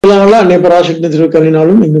எல்லாம் அன்னை பராசக்தி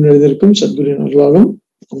திருக்கரினாலும் இங்கு எழுதியிருக்கும் சத்குருவினர்களாலும்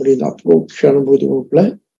நம்முடைய இந்த அப்ரோக்ஷ அனுபூதி வகுப்புல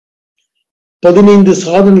 15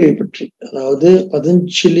 சாதனைகளை பற்றி, அதாவது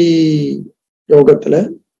பதஞ்சலி யோகத்துல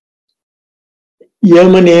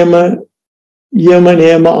யம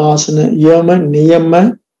நியம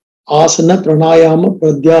ஆசன பிராணாயாம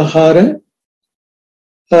பிரத்யாகார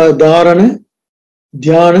தாரண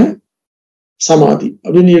தியான சமாதி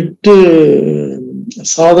அப்படின்னு 8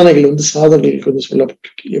 சாதனைகள் சாதனைகளுக்கு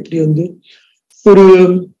சொல்லப்பட்டிருக்கு. எப்படி ஒரு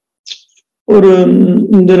ஒரு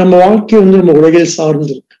இந்த நம்ம வாழ்க்கை நம்ம உலகில்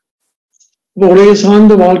சார்ந்து இருக்கு. இப்ப உலகில்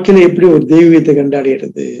சார்ந்த வாழ்க்கையில எப்படி ஒரு தெய்வீகத்தை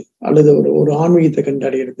கண்டாடுகிறது அல்லது ஒரு ஆன்மீகத்தை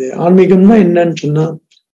கண்டாடுகிறது. ஆன்மீகம்னா என்னன்னு சொன்னா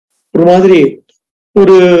ஒரு மாதிரி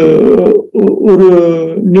ஒரு ஒரு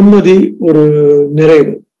நிம்மதி, ஒரு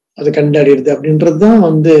நிறைவு, அதை கண்டாடுறது அப்படின்றதுதான்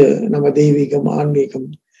நம்ம தெய்வீகம், ஆன்மீகம்.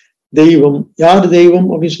 தெய்வம் யார் தெய்வம்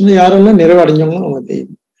அப்படின்னு சொன்னா யாரெல்லாம் நிறைவடைஞ்சாங்களோ அவங்க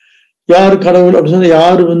தெய்வம். யார் கடவுள் அப்படின்னு சொன்னா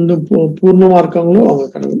யாரு பூர்ணமா இருக்காங்களோ அவங்க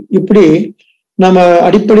கடவுள். இப்படி நம்ம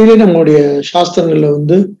அடிப்படையிலே நம்மளுடைய சாஸ்திரங்கள்ல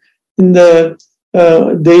இந்த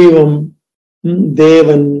தெய்வம்,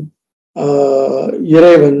 தேவன்,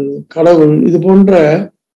 இறைவன், கடவுள் இது போன்ற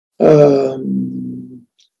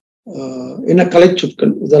என்ன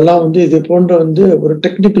கலைச்சொற்கள் இதெல்லாம் இது போன்ற ஒரு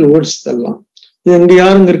டெக்னிக்கல் வேர்ட்ஸ். இதெல்லாம் இது எங்க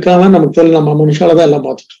யாருங்க இருக்காங்க நமக்கு தெரியல. நம்ம மனுஷாலதான் எல்லாம்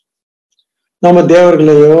பார்த்துட்டு நம்ம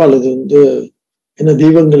தேவர்களையோ அல்லது என்ன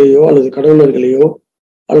தெய்வங்களையோ அல்லது கடவுளர்களையோ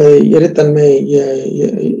அல்லது இறைத்தன்மை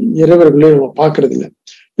இறைவர்களையோ நம்ம பார்க்கறது இல்லை.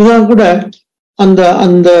 இதான் கூட அந்த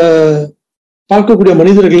அந்த பார்க்கக்கூடிய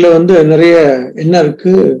மனிதர்கள்ல நிறைய என்ன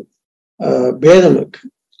இருக்கு, பேதம் இருக்கு.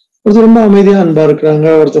 ஒருத்தர் ரொம்ப அமைதியா அன்பா இருக்கிறாங்க,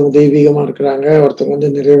 ஒருத்தவங்க தெய்வீகமா இருக்கிறாங்க, ஒருத்தவங்க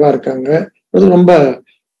நிறைவா இருக்காங்க, ஒருத்தர் ரொம்ப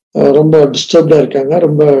ரொம்ப டிஸ்டர்ப்டா இருக்காங்க,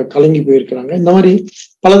 ரொம்ப கலங்கி போயிருக்கிறாங்க. இந்த மாதிரி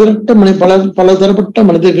பலதரப்பட்ட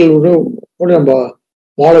மனிதர்களோட நம்ம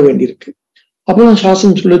வாழ வேண்டியிருக்கு. அப்பதான்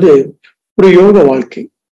சாஸ்திரம் சொல்லுது ஒரு யோக வாழ்க்கை.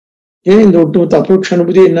 ஏன் இந்த ஒட்டுமொத்த அப்ரோக்ஷ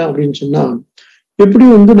அனுபூதி என்ன அப்படின்னு சொன்னா எப்படி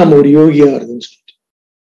நம்ம ஒரு யோகியா இருந்துன்னு சொல்லிட்டு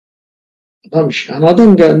அதான் விஷயம். அதனாலதான்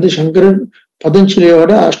இங்க சங்கரன்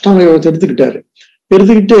பதஞ்சலியோட அஷ்டாங்க யோகத்தை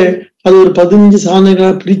எடுத்துக்கிட்டு அது ஒரு 15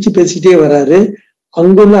 சாதனைகளா பிரிச்சு பேசிட்டே வர்றாரு.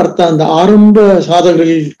 அங்குள்ள அர்த்தம் அந்த ஆரம்ப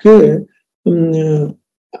சாதகர்களுக்கு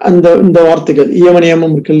இந்த வார்த்தைகள்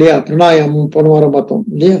யமநியமம் இருக்கு இல்லையா, பிராணாயாமம் போன வாரம் பார்த்தோம்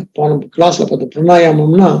இல்லையா, போன கிளாஸ்ல பார்த்தோம்.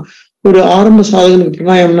 பிராணாயாமம்னா ஒரு ஆரம்ப சாதகனுக்கு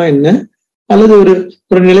பிராணாயாமம்னா என்ன, அல்லது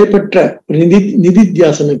ஒரு நிலைப்பற்ற ஒரு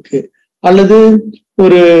நிதித்தியாசனுக்கு அல்லது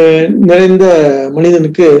ஒரு நிறைந்த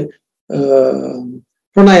மனிதனுக்கு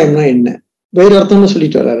பிராணாயாமம்னா என்ன, வேறு அர்த்தம்னு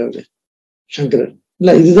சொல்லிட்டு வர்றாரு அவரு சங்கரன்.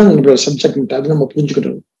 இல்ல இதுதான் நம்மளோட சப்ஜெக்ட் மேட்டர், அது நம்ம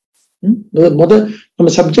புரிஞ்சுக்கணும்.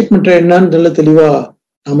 நம்ம சப்ஜெக்ட் மேட்டர் என்னன்னு நல்ல தெளிவா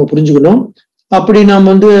நாம புரிஞ்சுக்கணும். அப்படி நாம்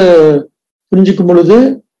புரிஞ்சுக்கும் பொழுது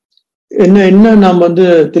என்ன நாம்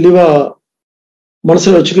தெளிவா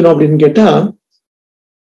மனசுல வச்சுக்கணும் அப்படின்னு கேட்டா,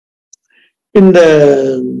 இந்த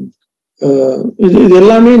இது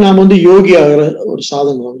எல்லாமே நாம் யோகி ஆகிற ஒரு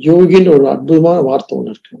சாதனம். யோகின்னு ஒரு அற்புதமான வார்த்தை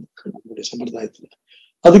ஒண்ணு இருக்கு நமக்கு நம்முடைய சம்பிரதாயத்துல.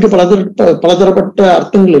 அதுக்கு பலதரப்பட்ட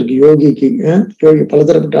அர்த்தங்கள் இருக்கு. யோகிக்கு யோகி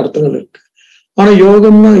பலதரப்பட்ட அர்த்தங்கள் இருக்கு. ஆனா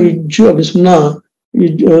யோகம்னா இஜ்ஜு அப்படின்னு சொன்னா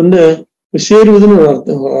சேருவதுன்னு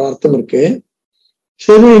ஒரு அர்த்தம் இருக்கு.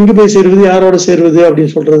 சேருவது எங்க போய் சேருவது, யாரோட சேருவது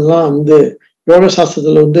அப்படின்னு சொல்றதுதான் யோக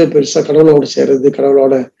சாஸ்திரத்துல பெருசா கடவுளோட சேர்றது,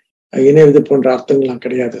 கடவுளோட இணைவது போன்ற அர்த்தங்கள்லாம்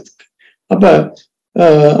கிடையாது அதுக்கு. அப்ப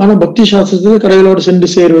ஆனா பக்தி சாஸ்திரத்துல கடவுளோட சென்று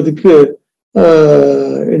சேருவதுக்கு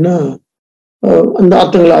என்ன அந்த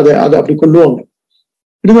அர்த்தங்களை அதை அப்படி கொள்ளுவாங்க.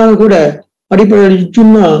 இருந்தாலும் கூட அடிப்படை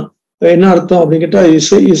இஜ்ஜுன்னா என்ன அர்த்தம் அப்படின்னு கேட்டா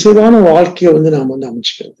இசைவான வாழ்க்கையை நாம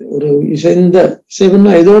அமைச்சுக்கிறது. ஒரு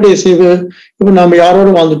இசைவுன்னா இதோட இசைவு. இப்ப நாம யாரோட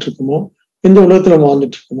வாழ்ந்துட்டு இருக்கோமோ, எந்த உலகத்துல நம்ம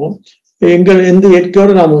வாழ்ந்துட்டு இருக்கோமோ, எந்த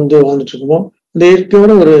இயற்கையோட நாம வாழ்ந்துட்டு இருக்கோமோ, அந்த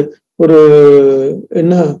இயற்கையோட ஒரு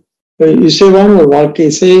என்ன இசைவான ஒரு வாழ்க்கை.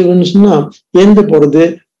 இசைவுன்னு சொன்னா ஏந்து போறது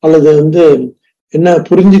அல்லது என்ன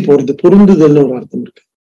பொருந்தி போறது, பொருந்துதல்னு ஒரு அர்த்தம் இருக்கு.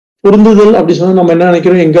 பொருந்துதல் அப்படி சொன்னா நம்ம என்ன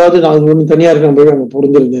நினைக்கிறோம், எங்காவது நான் தனியா இருக்கேன் போய் அங்க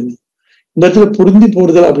பொருந்திருந்தேன்னு. இந்த இடத்துல பொருந்தி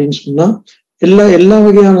போடுதல் அப்படின்னு சொன்னா எல்லா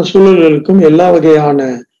வகையான சூழல்களுக்கும், எல்லா வகையான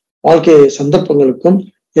வாழ்க்கை சந்தர்ப்பங்களுக்கும்,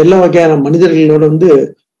 எல்லா வகையான மனிதர்களோட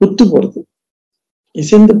ஒத்து போறது,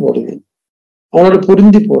 இசைந்து போறது, அவனோட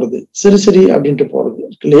பொருந்தி போறது, சரி அப்படின்ட்டு போறது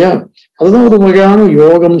இருக்கு இல்லையா. அதுதான் ஒரு வகையான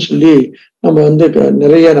யோகம்னு சொல்லி நம்ம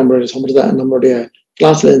நிறைய நம்மளுடைய சம்பிரதாயம், நம்மளுடைய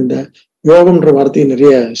கிளாஸ்ல இந்த யோகம்ன்ற வார்த்தையை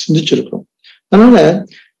நிறைய சிந்திச்சிருக்கிறோம். அதனால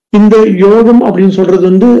இந்த யோகம் அப்படின்னு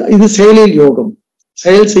சொல்றது இது செயலில் யோகம்.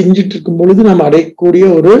 செயல் செஞ்சுட்டு இருக்கும் பொழுது நம்ம அடையக்கூடிய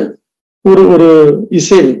ஒரு ஒரு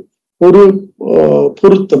இசைவு, ஒரு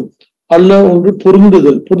பொருத்தம் அல்ல ஒன்று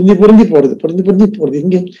பொருந்துதல், பொருந்தி போறது.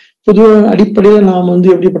 இங்க பொதுவா அடிப்படையில நாம்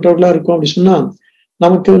எப்படிப்பட்டவர்களா இருக்கோம் அப்படின்னு சொன்னா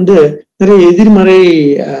நமக்கு நிறைய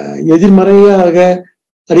எதிர்மறையாக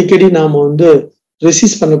அடிக்கடி நாம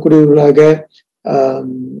ரெசிஸ்ட் பண்ணக்கூடியவர்களாக,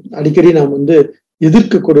 அடிக்கடி நாம் வந்து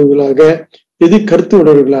எதிர்க்கக்கூடியவர்களாக, எதிர் கருத்து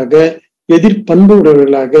உடையவர்களாக, எதிர் பண்பு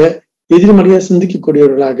உடையவர்களாக, எதிர்மறையா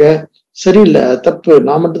சிந்திக்கக்கூடியவர்களாக, சரியில்லை, தப்பு,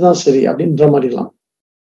 நான் மட்டும்தான் சரி அப்படின்ற மாதிரிலாம்.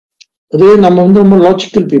 அதுவே நம்ம வந்து ரொம்ப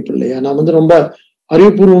லாஜிக்கல் பீப்புள் இல்லையா, நான் வந்து ரொம்ப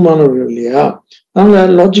அறிவுபூர்வமானவர்கள் இல்லையா, அதனால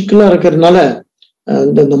லாஜிக்கலா இருக்கிறதுனால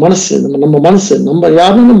இந்த மனசு, நம்ம மனசு, நம்ம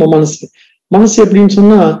யாருன்னு நம்ம மனசு எப்படின்னு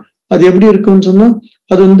சொன்னா அது எப்படி இருக்குன்னு சொன்னா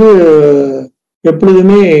அது வந்து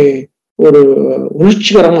எப்பொழுதுமே ஒரு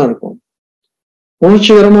உணர்ச்சிகரமா இருக்கும்.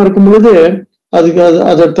 உணர்ச்சிகரமா இருக்கும் பொழுது அதுக்கு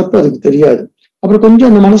அதோட தப்பு அதுக்கு தெரியாது. அப்புறம் கொஞ்சம்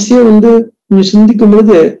அந்த மனசையே வந்து கொஞ்சம் சிந்திக்கும்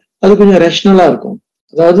பொழுது அது கொஞ்சம் ரேஷனலா இருக்கும்,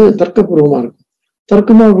 அதாவது தர்க்கபூர்வமா இருக்கும்.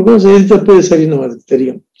 தர்க்கமா இருக்கும், எது தப்பு சரின்னு அதுக்கு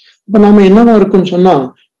தெரியும். அப்ப நாம என்னவா இருக்கும்னு சொன்னா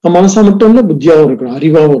நம்ம மனசா மட்டும் இல்ல, புத்தியாவும் இருக்கணும்,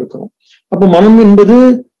 அறிவாவும் இருக்கணும். அப்ப மனம் என்பது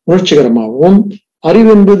உணர்ச்சிகரமாகவும், அறிவு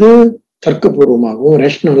என்பது தர்க்கபூர்வமாகவும்,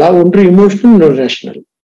 ரேஷனலா, ஒன்று இமோஷனல், இன்னொரு ரேஷனல்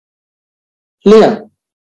இல்லையா.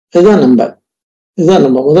 இதுதான்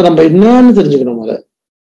நம்ம முதல்ல நம்ம என்னன்னு தெரிஞ்சுக்கணும் முத.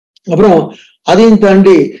 அப்புறம் அதையும்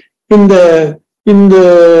தாண்டி இந்த இந்த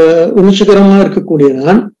உணர்ச்சிகரமா இருக்கக்கூடிய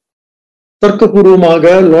நான்,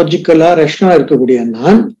 தர்க்கபூர்வமாக லாஜிக்கலா ரேஷனலா இருக்கக்கூடிய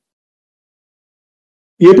நான்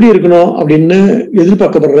எப்படி இருக்கணும் அப்படின்னு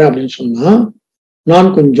எதிர்பார்க்கப்படுறேன் அப்படின்னு சொன்னா, நான்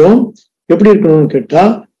கொஞ்சம் எப்படி இருக்கணும்னு கேட்டா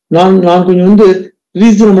நான் கொஞ்சம் வந்து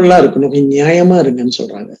ரீசனபிளா இருக்கணும், கொஞ்சம் நியாயமா இருங்கன்னு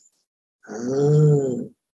சொல்றாங்க.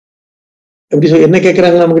 எப்படி என்ன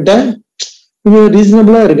கேட்கறாங்க நம்ம கிட்ட, கொஞ்சம்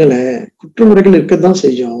ரீசனபிளா இருக்கல, குற்றமுறைகள் இருக்கதான்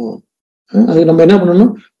செய்யும், அது நம்ம என்ன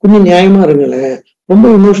பண்ணணும், கொஞ்சம் நியாயமா இருங்கல, ரொம்ப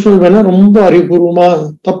இமோஷனல் வேணா, ரொம்ப அறிவுபூர்வமா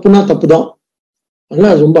தப்புனா தப்புதான்,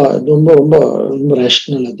 அதனால ரொம்ப ரொம்ப ரொம்ப ரொம்ப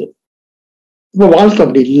ரேஷனல். அது இப்ப வாழ்க்கை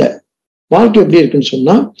அப்படி இல்லை. வாழ்க்கை எப்படி இருக்குன்னு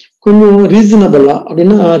சொன்னா கொஞ்சம் ரீசனபிளா,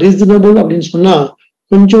 அப்படின்னா ரீசனபிள் அப்படின்னு சொன்னா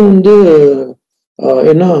கொஞ்சம் வந்து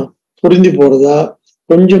என்ன பொருந்தி போறதா,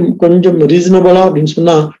 கொஞ்சம் கொஞ்சம் ரீசனபிளா அப்படின்னு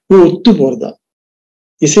சொன்னா ஒத்து போறதா,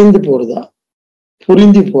 இசைந்து போறதா,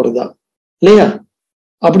 பொருந்தி போறதா இல்லையா.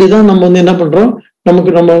 அப்படிதான் நம்ம வந்து என்ன பண்றோம்,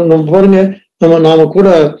 நம்ம பாருங்க, நம்ம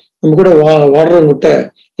கூட வாடுறவங்கிட்ட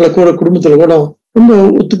இல்ல கூட குடும்பத்துல கூட ரொம்ப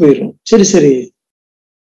ஒத்து போயிடும். சரி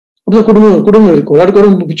அப்படிதான் குடும்பம் இருக்கும், எல்லாருக்கும்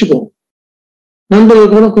ரொம்ப பிச்சுக்கும்.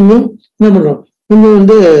 நண்பர்கள் கூட கொஞ்சம் என்ன பண்றோம், கொஞ்சம்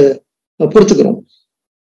வந்து பொறுத்துக்கிறோம்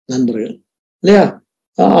நண்பர்கள் இல்லையா.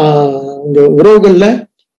 இந்த உறவுகள்ல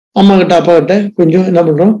அம்மா கிட்ட அப்பா கிட்ட கொஞ்சம் என்ன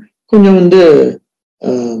பண்றோம், கொஞ்சம் வந்து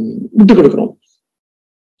விட்டு கொடுக்குறோம்.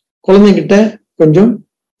 குழந்தைகிட்ட கொஞ்சம்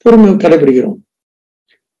பொறுமை கடைபிடிக்கிறோம்.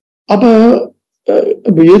 அப்ப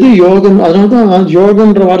எது யோகம், அதனாலதான்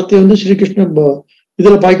யோகம்ன்ற வார்த்தையை வந்து ஸ்ரீகிருஷ்ண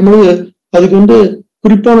இதுல பார்க்கும்போது அதுக்கு வந்து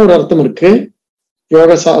குறிப்பான ஒரு அர்த்தம் இருக்கு.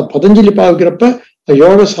 பதஞ்சலி பாவிக்கிறப்ப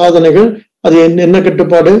யோக சாதனைகள் அது என்ன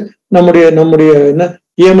கட்டுப்பாடு, நம்முடைய என்ன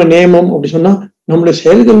ஏம நேமம் அப்படி சொன்னா நம்முடைய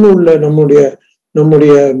செயல்கள்ல உள்ள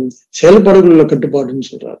நம்முடைய செயல்பாடுகள் உள்ள கட்டுப்பாடுன்னு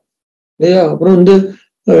சொல்றாரு இல்லையா. அப்புறம் வந்து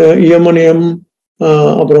ஏம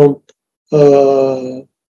அப்புறம்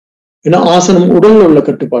ஏன்னா ஆசனம், உடல்ல உள்ள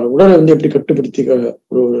கட்டுப்பாடு, உடலை வந்து எப்படி கட்டுப்படுத்தி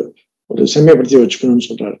ஒரு செம்மைப்படுத்தி வச்சுக்கணும்னு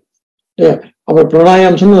சொல்றாரு இல்லையா. அப்புறம்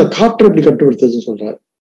பிராணாயாமம் சொன்னா காற்று எப்படி கட்டுப்படுத்துறதுன்னு சொல்றாரு.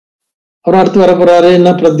 அப்புறம் அடுத்து வர போறாரு என்ன,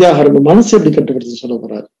 பிரத்யாகாரம், மனசு எப்படி கட்டுப்படுத்த சொல்ல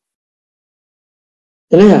போறாரு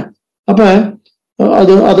இல்லையா. அப்ப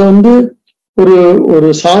அதை வந்து ஒரு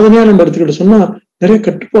சாதனையா நம்ம எடுத்துக்கிட்டு சொன்னா நிறைய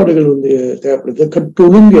கட்டுப்பாடுகள் வந்து தேவைப்படுது.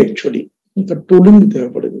 கட்டொழுங்கு, ஆக்சுவலி கட்டொழுங்கு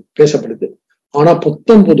தேவைப்படுது, பேசப்படுது. ஆனா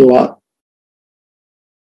பொதுவா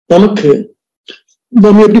நமக்கு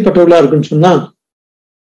நம்ம எப்படிப்பட்டவர்களா இருக்குன்னு சொன்னா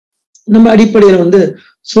நம்ம அடிப்படையில வந்து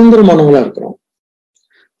சுதந்திரமானவங்களா இருக்கிறோம்.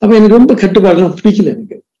 அப்ப எனக்கு ரொம்ப கட்டுப்பாடுலாம் பிடிக்கல,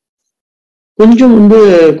 எனக்கு கொஞ்சம்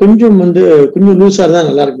லூஸா தான்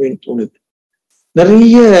நல்லா இருக்குன்னு தோணுது.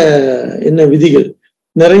 நிறைய என்ன விதிகள்,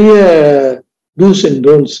 நிறைய டூஸ் அண்ட்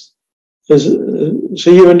டோன்ட்ஸ்,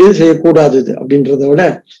 செய்ய வேண்டியது செய்யக்கூடாதது அப்படின்றத விட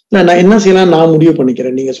நான் என்ன செய்யலாம் நான் முடிவு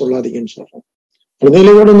பண்ணிக்கிறேன், நீங்க சொல்லாதீங்கன்னு சொல்றோம்.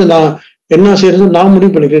 குழந்தைகளோட வந்து நான் என்ன செய்யறது நான்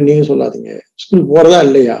முடிவு பண்ணிக்கிறேன், நீங்க சொல்லாதீங்க. ஸ்கூல் போறதா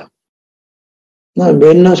இல்லையா, நான்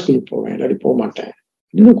வேணா ஸ்கூலுக்கு போவேன், இல்லாட்டி போக மாட்டேன்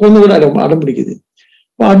அப்படின்னு குழந்தை கூட அடம் பிடிக்குது.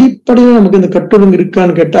 அடிப்படையில நமக்கு இந்த கட்டொழுங்கு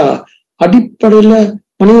இருக்கான்னு கேட்டா அடிப்படையில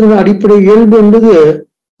மனிதனோட அடிப்படை இயல்பு என்பது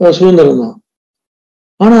சுதந்திரம் தான்.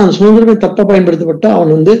 ஆனா அந்த சுதந்திரத்தை தப்பா பயன்படுத்தப்பட்டா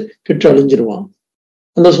அவன் வந்து கெட்டு அழிஞ்சிருவான்.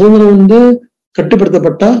 அந்த சுதந்திரம் வந்து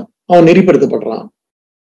கட்டுப்படுத்தப்பட்டா அவன் நெறிப்படுத்தப்படுறான்.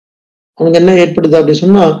 அவனுக்கு என்ன ஏற்படுது அப்படின்னு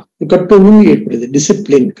சொன்னா கட்டொழுங்கு ஏற்படுது,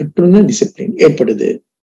 டிசிப்ளின், கட்டொழுங்கு டிசிப்ளின் ஏற்படுது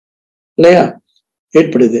இல்லையா,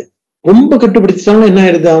 ஏற்படுது. ரொம்ப கட்டுப்படுத்திட்டாலும் என்ன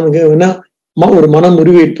ஆயிடுது, அவனுக்கு என்ன ஒரு மன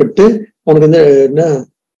முறிவு ஏற்பட்டு அவனுக்கு வந்து என்ன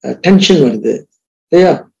டென்ஷன் வருது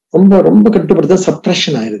இல்லையா. ரொம்ப ரொம்ப கட்டுப்படுத்த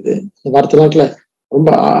சப்ரஷன் ஆயிடுது. அந்த வார்த்தை நாட்டுல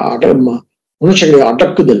ரொம்ப உணர்ச்சிகளை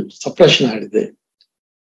அடக்குதல், சப்ரஷன் ஆயிடுது.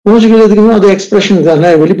 உணர்ச்சிகள் எதுக்குன்னா அது எக்ஸ்பிரஷன் தானே,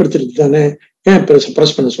 வெளிப்படுத்துறது தானே, ஏன் இப்ப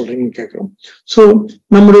சப்ரஸ் பண்ண சொல்றீங்கன்னு கேட்கிறோம். சோ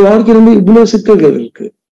நம்முடைய வாழ்க்கையில வந்து இவ்வளவு சிக்கல்கள் இருக்கு,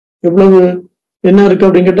 எவ்வளவு என்ன இருக்கு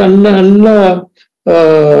அப்படின்னு கேட்டா நல்லா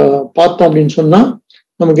பார்த்தோம் அப்படின்னு சொன்னா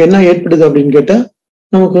நமக்கு என்ன ஏற்படுது அப்படின்னு கேட்டா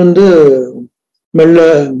நமக்கு வந்து மெல்ல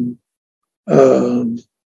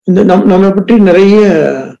இந்த நம்மை பற்றி நிறைய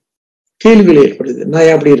கேள்விகள் ஏற்படுது. நான்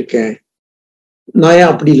ஏன் அப்படி இருக்கேன், நான் ஏன்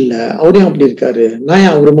அப்படி இல்லை, அவரையும் அப்படி இருக்காரு, நான்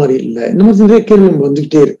ஏன் அவரு மாதிரி இல்லை, இந்த மாதிரி நிறைய கேள்வி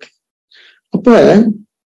வந்துகிட்டே இருக்கு. அப்ப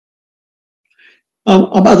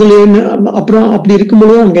அதுல அப்புறம் அப்படி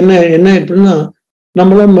இருக்கும்போது அங்க என்ன ஏற்படுதுன்னா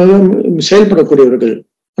நம்மள செயல்படக்கூடியவர்கள்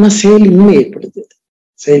ஆனா செயலின்மை ஏற்படுது.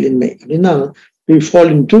 செயலின்மை அப்படின்னா we fall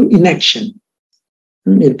into inaction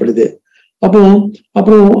ஏற்படுது.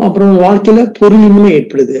 அப்புறம் வாழ்க்கையில பொருளின்மை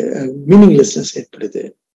ஏற்படுது, மீனிங்லெஸ்னஸ் ஏற்படுது.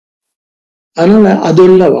 அதனால அது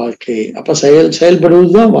உள்ள வாழ்க்கை. அப்ப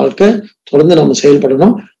செயல்படுவதுதான் வாழ்க்கை. தொடர்ந்து நம்ம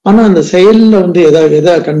செயல்படணும். ஆனா அந்த செயல்ல வந்து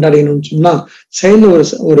எதை கண்டறியணும்னு சொன்னா செயல்ல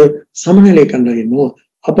ஒரு சமநிலை கண்டறியணும்.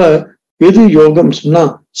 அப்ப எது யோகம் சொன்னா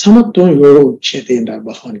சமத்துவம் யோக உச்சத்தை என்றார்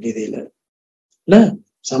பகவான் கீதையில. இல்ல,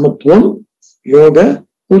 சமத்துவம் யோக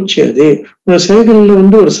உச்சது. செயல்கள்ல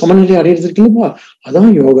வந்து ஒரு சமநிலை அடையிறதுக்கு இல்லப்பா,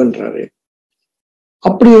 அதான் யோகன்றாரு.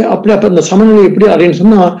 அப்ப அந்த சமநிலை எப்படி அடையணும்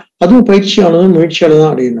சொன்னா அதுவும் பயிற்சியானதும்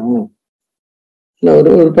முயற்சியானதான் அடையணும்.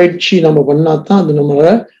 ஒரு பயிற்சி நம்ம பண்ணாதான் அது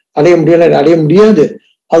நம்மளால அடைய முடியாது.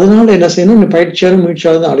 அதனால என்ன செய்யணும், பயிற்சியாலும்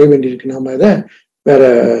முயற்சியாலும் தான் அடைய வேண்டியிருக்கு. நாம இதை வேற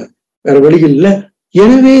வழிகள் இல்லை.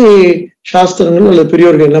 எனவே சாஸ்திரங்கள் அல்லது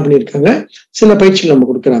பெரியோர்கள் என்ன பண்ணியிருக்காங்க, சில பயிற்சிகள் நம்ம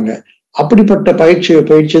கொடுக்குறாங்க. அப்படிப்பட்ட பயிற்சி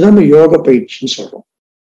தான் நம்ம யோக பயிற்சின்னு சொல்றோம்.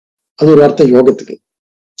 அது ஒரு அர்த்தம் யோகத்துக்கு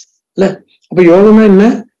இல்ல. அப்ப யோகம்னா என்ன,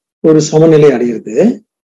 ஒரு சமநிலை அடையிறது.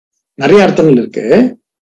 நிறைய அர்த்தங்கள் இருக்கு.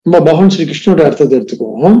 நம்ம பகவான் ஸ்ரீ கிருஷ்ணனுடைய அர்த்தத்தை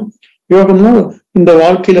எடுத்துக்குவோம். யோகம்னா இந்த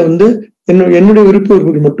வாழ்க்கையில வந்து என்னுடைய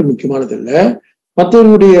விருப்பங்கள் மட்டும் முக்கியமானது இல்லை,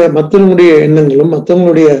 மற்றவங்களுடைய எண்ணங்களும்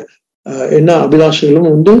மற்றவங்களுடைய அபிலாஷைகளும்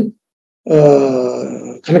வந்து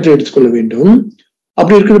கணக்கில் எடுத்துக்கொள்ள வேண்டும்.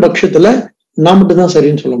 அப்படி இருக்கிற பட்சத்துல நான் மட்டும்தான்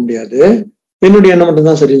சரின்னு சொல்ல முடியாது, என்னுடைய எண்ணம்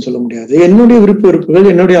மட்டும்தான் சரின்னு சொல்ல முடியாது. என்னுடைய விருப்பங்கள்,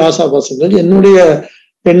 என்னுடைய ஆசாபாசங்கள், என்னுடைய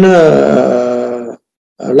என்ன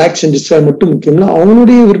லைக்ஸ் அண்ட் டிஸ்லைக் மட்டும் முக்கியம் இல்லை,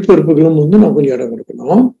 அவங்களுடைய விருப்பங்களும் வந்து நான் கொஞ்சம் இடம்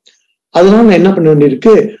கொடுக்கணும். அதனால நான் என்ன பண்ண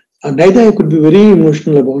வேண்டியிருக்கு, neither I could be very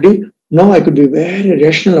emotional about it, no I could be very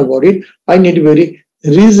rational about it, I need to be very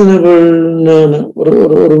reasonable.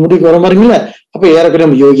 ஒரு முடிவுக்கு வர மாதிரிங்கள. அப்ப ஏறக்குறைய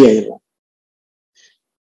நம்ம யோகி ஆயிடுறோம்.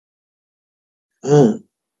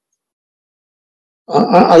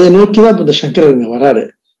 அதை நோக்கிதான் இப்ப இந்த சங்கரர் இங்க வராரு.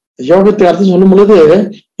 யோகத்தை அர்த்தம் சொல்லும் பொழுது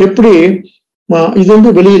எப்படி இது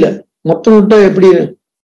வந்து வெளியில மொத்தமிட்ட எப்படி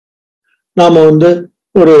நாம வந்து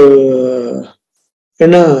ஒரு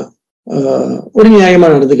என்ன ஒரு நியாயமா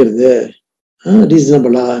நடந்துக்கிறது,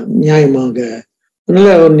 ரீசனபிளா நியாயமாக நல்ல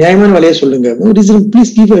ஒரு நியாயமான விலையை சொல்லுங்க,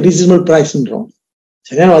 ப்ளீஸ் கிவ் அ ரீசனபிள் பிரைஸ்ன்றோம்.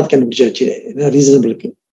 சரியான வார்த்தை கண்டுபிடிச்சு வச்சு என்ன ரீசனபிளுக்கு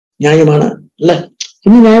நியாயமான இல்ல,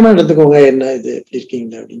 கொஞ்சம் நியாயமா எடுத்துக்கோங்க, என்ன இது எப்படி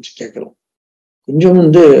இருக்கீங்க அப்படின்னு கேட்கிறோம். கொஞ்சம்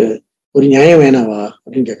வந்து ஒரு நியாயம் வேணாவா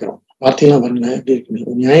அப்படின்னு கேட்கிறோம். வார்த்தையெல்லாம் வரல, எப்படி இருக்குன்னு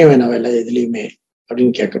ஒரு நியாயம் வேணாவா இல்லை எதுலையுமே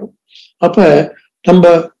அப்படின்னு கேட்கிறோம். அப்ப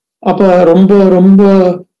ரொம்ப ரொம்ப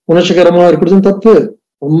உணர்ச்சிகரமா இருக்கிறதும் தப்பு,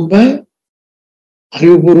 ரொம்ப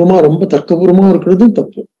அறிவுபூர்வமா ரொம்ப தர்க்கபூர்வமா இருக்கிறதும்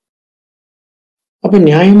தப்பு. அப்ப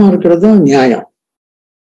நியாயமா இருக்கிறது தான் நியாயம்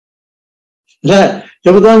இல்ல.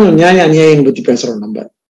 எப்பதான் நியாயம் அநியாயம் பத்தி பேசுறோம் நம்ம.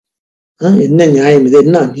 என்ன நியாயம் இது,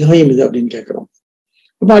 என்ன அநியாயம் இது அப்படின்னு கேட்கிறோம்.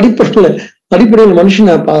 அப்ப அடிப்படையில்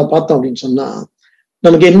மனுஷனை பார்த்தோம் அப்படின்னு சொன்னா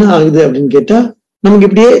நமக்கு என்ன ஆகுது அப்படின்னு கேட்டா, நமக்கு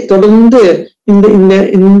இப்படியே தொடர்ந்து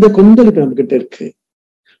இந்த கொந்தளிப்பு நம்ம கிட்ட இருக்கு.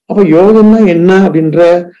 அப்ப யோகம்னா என்ன அப்படின்ற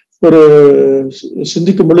ஒரு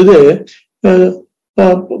சிந்திக்கும் பொழுது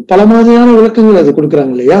பல மாதிரியான விளக்கங்கள் அது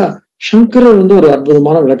கொடுக்குறாங்க இல்லையா. சங்கரர் வந்து ஒரு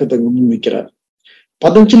அற்புதமான விளக்கத்தை முன்வைக்கிறார்.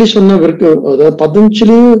 பதஞ்சலி சொன்ன அதாவது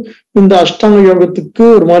பதஞ்சலி இந்த அஷ்டாங்க யோகத்துக்கு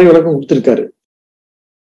ஒரு மாதிரி விளக்கம் கொடுத்திருக்காரு.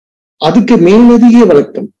 அதுக்கு மேலதிக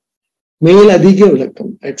விளக்கம்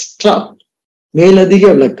எக்ஸ்ட்ரா மேலதிக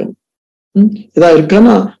விளக்கம் ஏதாவது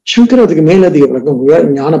இருக்கான்னா சங்கர் அதுக்கு மேலதிக விளக்கம்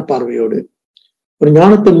ஞான பார்வையோடு ஒரு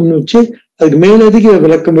ஞானத்தை முன் வச்சு அதுக்கு மேலதிக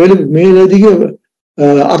விளக்கம் மேலதிக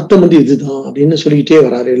அர்த்தம் வந்து இதுதான் அப்படின்னு சொல்லிக்கிட்டே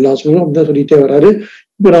வராரு. எல்லா சொல்லும் அப்படிதான் சொல்லிக்கிட்டே வராரு.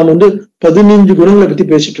 இப்ப நாம வந்து 15 குணங்களை பத்தி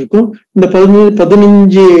பேசிட்டு இருக்கோம், இந்த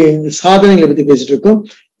 15 சாதனைகளை பத்தி பேசிட்டு இருக்கோம்.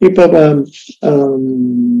 இப்ப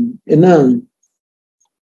என்ன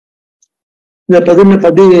இந்த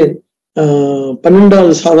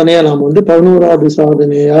 12வது சாதனையா நாம வந்து 11வது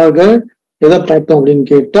சாதனையாக எதை பார்த்தோம் அப்படின்னு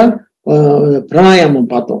கேட்டா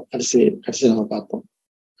பிராணாயாமம் பார்த்தோம். கடைசி நம்ம பார்த்தோம்.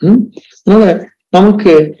 அதனால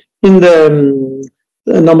நமக்கு இந்த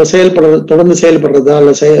நம்ம தொடர்ந்து செயல்படுறதா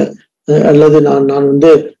அல்லது நான் வந்து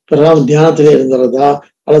தியானத்திலே இருந்துறதா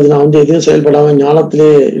அல்லது நான் வந்து எதுவும் செயல்படாம ஞானத்திலே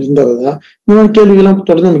இருந்துறதா, இந்த மாதிரி கேள்விகள்லாம்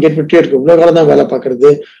தொடர்ந்து நம்ம கேட்டுட்டே இருக்கோம். இவ்வளவு காலம் தான் வேலை பார்க்கறது,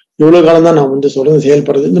 இவ்வளவு காலம் தான் நான் வந்து தொடர்ந்து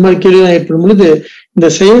செயல்படுறது, இந்த மாதிரி கேள்விலாம் ஏற்படும் பொழுது இந்த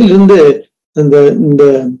செயல் இருந்து இந்த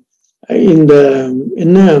இந்த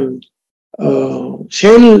என்ன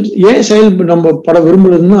செயல், ஏன் செயல் நம்ம பட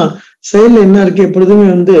விரும்புறதுன்னா, செயல்ல என்ன இருக்கு, எப்பொழுதுமே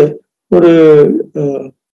வந்து ஒரு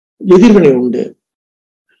எதிர்வினை உண்டு.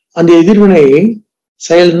 அந்த எதிர்வினை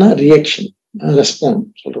செயல்னா ரியாக்ஷன், ரெஸ்பாண்ட்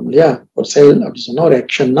சொல்றோம் இல்லையா. ஒரு செயல் அப்படி சொன்னா, ஒரு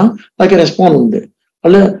ஆக்ஷன்னா அதுக்கு ரெஸ்பாண்ட் உண்டு,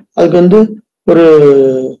 அல்ல அதுக்கு வந்து ஒரு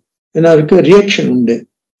என்ன இருக்கு, ரியாக்ஷன் உண்டு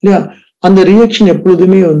இல்லையா. அந்த ரியாக்ஷன்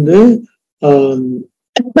எப்பொழுதுமே வந்து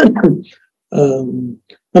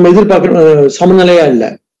நம்ம எதிர்பார்க்கிற சமநிலையா இல்லை,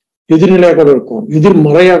 எதிர்நிலையா கூட இருக்கும்,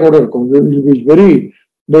 எதிர்மறையா கூட இருக்கும், வெரி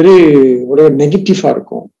வெரி ஒரு நெகட்டிவா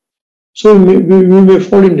இருக்கும். So we may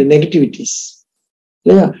fall into negativities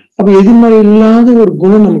இல்லையா. அப்ப எதிர்மறை இல்லாத ஒரு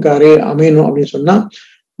குணம் நமக்கு அமையணும் அப்படின்னு சொன்னா,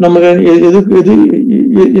 நமக்கு எது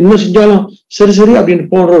என்ன செஞ்சாலும் சரி சரி அப்படின்னு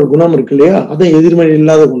போன்ற ஒரு குணம் இருக்கு இல்லையா, அதான் எதிர்மறை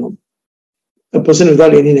இல்லாத குணம். A person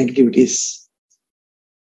without any negativities,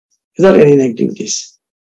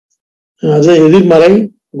 அது எதிர்மறை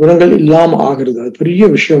குணங்கள் இல்லாம ஆகிறது. அது பெரிய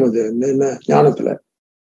விஷயம். அது என்ன ஞானத்துல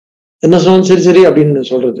என்ன சொன்னாலும் சரி சரி அப்படின்னு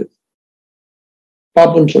சொல்றது,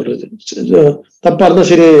 பாப்போம்னு சொல்றது, தப்பா இருந்தா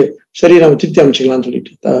சரி சரி நம்ம திருத்தி அமைச்சுக்கலாம்னு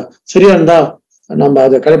சொல்லிட்டு, சரியா இருந்தா நம்ம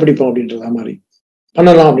அதை கடைப்பிடிப்போம் அப்படின்றத மாதிரி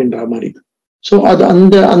பண்ணலாம் அப்படின்ற மாதிரி. ஸோ அது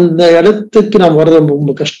அந்த அந்த இடத்துக்கு நாம் வர்றது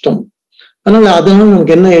ரொம்ப கஷ்டம். அதனால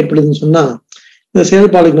நமக்கு என்ன ஏற்படுதுன்னு சொன்னா, இந்த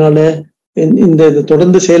செயல்பாடுனால, இந்த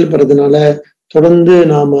தொடர்ந்து செயல்படுறதுனால, தொடர்ந்து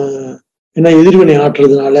நாம என்ன எதிர்வினை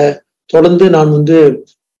ஆற்றுறதுனால, தொடர்ந்து நான் வந்து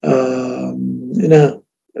என்ன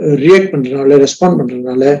ரியாக்ட் பண்றதுனால, ரெஸ்பாண்ட்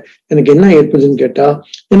பண்றதுனால எனக்கு என்ன ஏற்படுதுன்னு கேட்டா,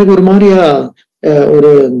 எனக்கு ஒரு மாதிரியா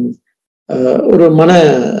ஒரு மன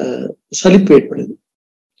சலிப்பு ஏற்படுது.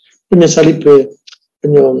 கொஞ்சம் சலிப்பு,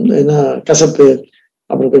 கொஞ்சம் என்ன கசப்பு,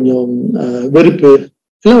 அப்புறம் கொஞ்சம் வெறுப்பு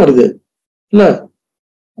எல்லாம் வருது இல்ல.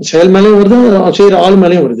 செயல் மேலேயும் வருது, செய்யற ஆள்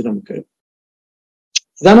மேலேயும் வருது. நமக்கு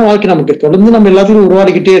இதான வாழ்க்கை. நமக்கு தொடர்ந்து நம்ம எல்லாத்தையும்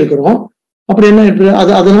உருவாடிக்கிட்டே இருக்கிறோம். அப்படி என்ன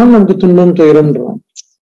அதனால நமக்கு துன்பம் துயரம்ன்றோம்.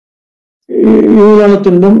 இவங்களால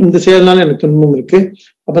துன்பம், இந்த செயல்னால எனக்கு துன்பம் இருக்கு,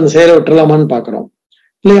 அப்ப அந்த செயலை விட்டுலாமான்னு பாக்குறோம்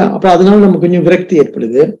இல்லையா. அப்ப அதனால நமக்கு கொஞ்சம் விரக்தி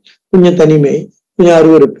ஏற்படுது, கொஞ்சம் தனிமை, கொஞ்சம்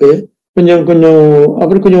அருவறுப்பு, கொஞ்சம்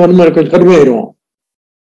அப்புறம் கொஞ்சம் வன்முறை, கொஞ்சம் கடுமையாயிருவோம்.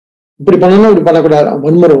 இப்படி பண்ணணும் இப்படி பண்ணக்கூடாது,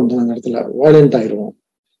 வன்முறை வந்து அந்த இடத்துல வயலண்ட் ஆயிடுவோம்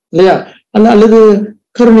இல்லையா. அல்லது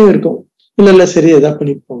கருணையும் இருக்கும், இல்ல சரி ஏதாவது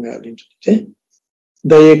பண்ணிட்டு போங்க அப்படின்னு சொல்லிட்டு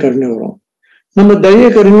தய கருணை வரும். நம்ம தய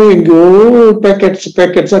கருணை எங்கேயோ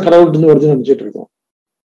பேக்கெட்ஸா கடவுள் இருந்து வருதுன்னு நினைச்சிட்டு இருக்கோம்.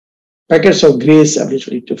 பேக்கெட்ஸ் ஆஃப் கிரேஸ் அப்படின்னு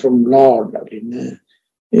சொல்லிட்டு ஃப்ரம் லார்ட் அப்படின்னு,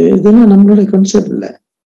 இதெல்லாம் நம்மளோட கான்செப்ட் இல்லை.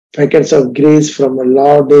 Packets of grace from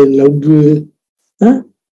Lord, love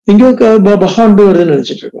எங்கேயோ பகவான் வருதுன்னு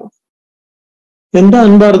நினைச்சிட்டு இருக்கோம். எந்த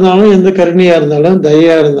அன்பா இருந்தாலும், எந்த கருணையா இருந்தாலும்,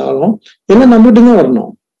 தயா இருந்தாலும் எல்லாம் நம்மகிட்ட தான்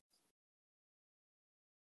வரணும்.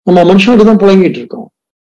 நம்ம மனுஷோட தான் புழங்கிட்டு இருக்கோம்,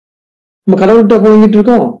 நம்ம கடவுள்கிட்ட புழங்கிட்டு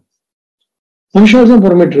இருக்கோம், மனுஷோட தான்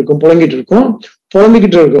புறம்பிட்டு இருக்கோம், புழங்கிட்டு இருக்கோம்,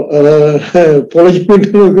 புலம்பிக்கிட்டு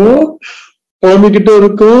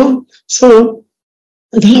இருக்கோம். சோ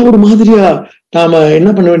இதெல்லாம் ஒரு மாதிரியா நாம என்ன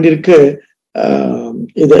பண்ண வேண்டியிருக்கு,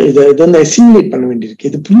 இதை வந்து அசிமுலேட் பண்ண வேண்டியிருக்கு,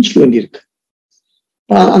 இது புரிஞ்சுக்க வேண்டியிருக்கு.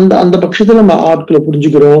 அந்த பட்சத்துல நம்ம ஆட்களை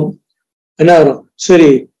புரிஞ்சுக்கிறோம். என்ன வரும், சரி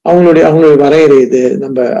அவங்களுடைய வரையறை இது,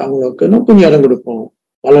 நம்ம அவங்களுக்கு இன்னும் கொஞ்சம் இடம் கொடுப்போம்,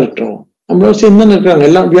 வளர்க்கிறோம். நம்மளோட சேர்ந்து தானே இருக்கிறாங்க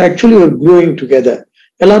எல்லாம். ஆக்சுவலி ஒரு க்ரோயிங் டுகெதர்,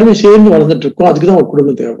 எல்லாருமே சேர்ந்து வளர்ந்துட்டு இருக்கோம். அதுக்குதான் ஒரு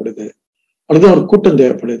குடும்பம் தேவைப்படுது, அதுதான் ஒரு கூட்டம்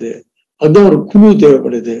தேவைப்படுது, அதுதான் ஒரு குழு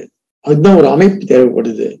தேவைப்படுது, அதுதான் ஒரு அமைப்பு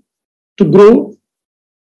தேவைப்படுது. டு க்ரோ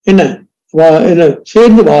என்ன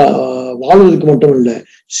சேர்ந்து வாழ்வதற்கு மட்டும் இல்லை,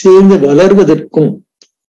 சேர்ந்து வளர்வதற்கும்.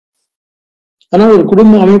 ஆனா ஒரு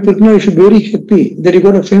குடும்ப அமைப்பு இருக்குன்னா, you should very happy that you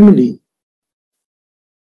got a family.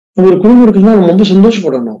 நம்ம ஒரு குடும்பம் இருக்குன்னா நம்ம ரொம்ப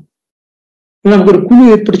சந்தோஷப்படணும். நமக்கு ஒரு குழு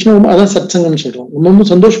ஏற்படுச்சுன்னா, அதான் சத்சங்கம்னு சொல்றோம், நம்ம ரொம்ப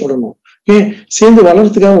சந்தோஷப்படணும். ஏன், சேர்ந்து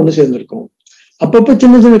வளர்றதுக்காக ஒண்ணு சேர்ந்திருக்கோம். அப்பப்ப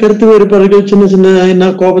சின்ன சின்ன கருத்து வேறுபாடுகள், சின்ன சின்ன என்ன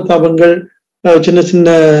கோபத்தாபங்கள், சின்ன சின்ன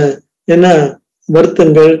என்ன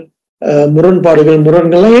வருத்தங்கள்,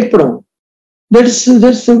 முரண்கள்லாம் ஏற்படும்.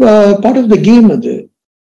 That's part of the game.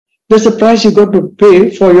 That's the price you got to pay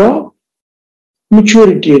for your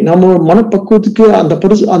maturity. நம்ம மனப்பக்குவத்துக்கு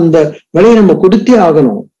அந்த விலையை நம்ம கொடுத்தே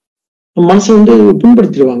ஆகணும். நம்ம மனசை வந்து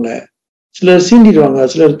புண்படுத்திடுவாங்க, சிலர் சீண்டிடுவாங்க,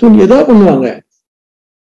 சிலர் தூண்டி ஏதாவது பண்ணுவாங்க,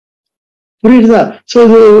 புரியுதுதா? சோ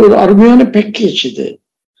இது ஒரு அருமையான பேக்கேஜ்.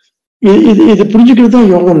 இது புரிஞ்சுக்கிறது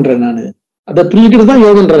தான் யோகம்ன்ற. நானு அதை புரிஞ்சுக்கிறது தான்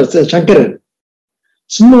யோகம்ன்ற சங்கரர்.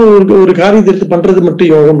 சும்மா ஒரு காரியத்தை எடுத்து பண்றது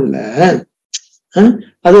மட்டும் யோகம் இல்ல,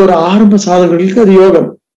 அது ஒரு ஆரம்ப சாதகர்களுக்கு அது யோகம்.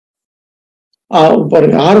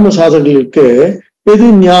 பாருங்க, ஆரம்ப சாதகர்களுக்கு எது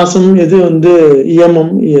நியாசம், எது வந்து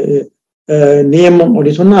இயமம் நியமம்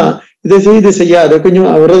அப்படின்னு சொன்னா, இதை செய்து செய்யாத கொஞ்சம்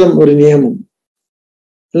விரதம் ஒரு நியமம்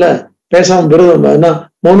இல்ல, பேசாம விரதம், ஏன்னா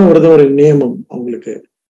மௌன விரதம் ஒரு நியமம் அவங்களுக்கு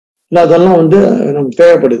இல்ல, அதெல்லாம் வந்து நமக்கு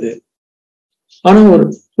தேவைப்படுது. ஆனா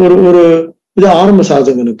ஒரு ஒரு இது ஆரம்ப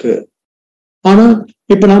சாதகனுக்கு. ஆனா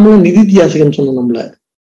இப்ப நாமளும் நிதித்தியாசகன் சொன்னோம் நம்மள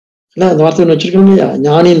இல்ல, அந்த வார்த்தை ஒண்ணு வச்சிருக்கோம் இல்லையா,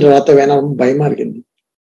 ஞானின்ற வார்த்தை வேணாம், ரொம்ப பயமா இருக்கு.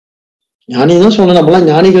 ஞானிதான் சொன்ன, நம்மளாம்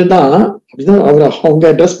ஞானிகள் தான் அப்படிதான் அவங்க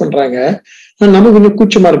அட்ரஸ் பண்றாங்க. நமக்கு கொஞ்சம்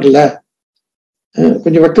கூச்சமா இருக்குல்ல,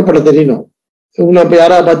 கொஞ்சம் வெக்கப்பட தெரியணும். உங்களை அப்ப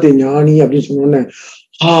யாராவது பார்த்து ஞானி அப்படின்னு சொன்னோடனே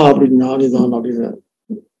அப்படின்னு ஞானிதான் அப்படின்னு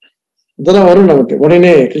இதெல்லாம் வரும் நமக்கு.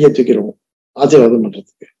 உடனே கையை தூக்கிடுவோம் ஆசீர்வாதம்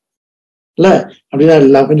பண்றதுக்கு இல்ல. அப்படிதான்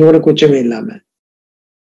இல்ல, கொஞ்சம் கூட கூச்சமே இல்லாம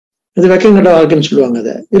அது வெக்கம் கட்ட வாழ்க்கைன்னு சொல்லுவாங்க.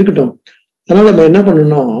 அதை இருக்கட்டும். அதனால நம்ம என்ன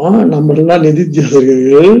பண்ணணும், நம்மளாம்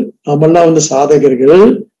நிதித்தியாசகர்கள், நம்மளாம் சாதகர்கள்,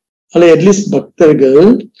 அல்லது அட்லீஸ்ட் பக்தர்கள்,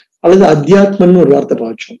 அல்லது அத்தியாத்மன்னு ஒரு வார்த்தை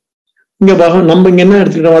பாய்ச்சோம். இங்க நம்ம இங்க என்ன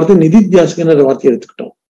எடுத்துக்கிட்ட வார்த்தை, நிதித்தியாசகன்ற வார்த்தையை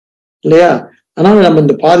எடுத்துக்கிட்டோம் இல்லையா. அதனால நம்ம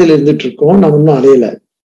இந்த பாதையில இருந்துட்டு இருக்கோம், நம்ம இன்னும் அடையல.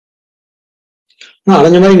 ஆனா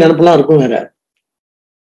அடைஞ்ச மாதிரி நினைப்பெல்லாம் இருக்கும் வேற.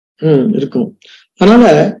 இருக்கும். அதனால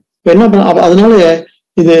இப்ப என்ன பண்ண, அதனால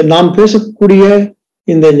இது நாம் பேசக்கூடிய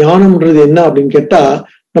இந்த ஞானம்ன்றது என்ன அப்படின்னு கேட்டா,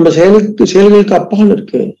 நம்ம செயல்களுக்கு அப்பால்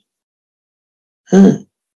இருக்கு.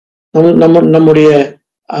 நம்முடைய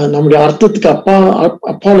அர்த்தத்துக்கு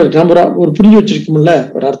அப்பால் இருக்கு. நம்ம ஒரு புரிஞ்சு வச்சிருக்கோம்ல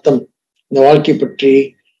ஒரு அர்த்தம், இந்த வாழ்க்கை பற்றி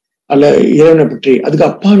அல்ல இறைவனை பற்றி, அதுக்கு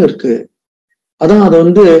அப்பால் இருக்கு. அதான்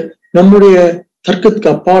அது நம்முடைய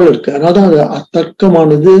தர்க்கத்துக்கு அப்பால் இருக்கு. அதனாலதான் அது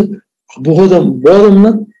அத்தர்க்கமானது அபோதம்.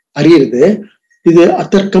 போதம்னா அறியுறது, இது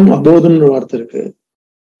அத்தர்க்கம் அபோதம்னு ஒரு வார்த்தை இருக்கு.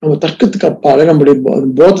 நம்ம தர்க்கத்துக்கு அப்பால, நம்முடைய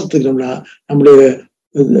போதத்துக்கு, நம்முடைய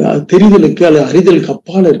தெரிதலுக்கு அல்லது அறிதலுக்கு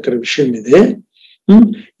அப்பால இருக்கிற விஷயம் இது.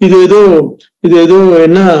 இது ஏதோ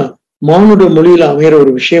என்ன மானுட மொழியில அமைகிற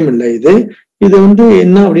ஒரு விஷயம் இல்லை. இது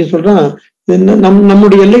என்ன அப்படின்னு சொல்றா,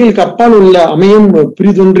 நம்முடைய எல்லைகளுக்கு அப்பால் உள்ள அமையும்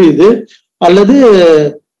பிரிதொன்று இது, அல்லது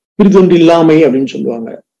பிரிதொன்று இல்லாமை அப்படின்னு சொல்லுவாங்க.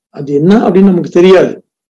 அது என்ன அப்படின்னு நமக்கு தெரியாது.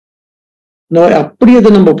 அப்படி அதை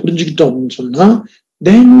நம்ம புரிஞ்சுக்கிட்டோம் அப்படின்னு சொன்னா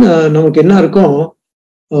தென் நமக்கு என்ன இருக்கும்,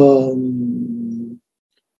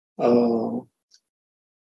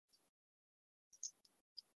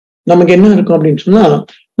 நமக்கு என்ன இருக்கும் அப்படின்னு சொன்னா,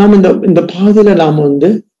 நாம இந்த பாதையில நாம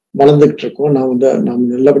வளர்ந்துகிட்டு இருக்கோம், நாம்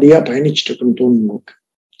நல்லபடியா பயணிச்சுட்டு இருக்கோம்னு தோணும் நமக்கு.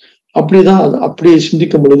 அப்படிதான் அப்படி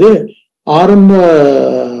சிந்திக்கும் பொழுது ஆரம்ப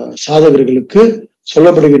சாதகர்களுக்கு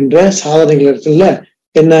சொல்லப்படுகின்ற சாதனைகள் இருக்குல்ல,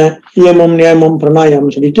 என்ன நியமம் நியமம்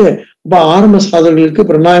பிரணாயாமம் சொல்லிட்டு, இப்ப ஆரம்ப சாதகர்களுக்கு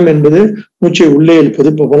பிரணாயம் என்பது மூச்சை உள்ளே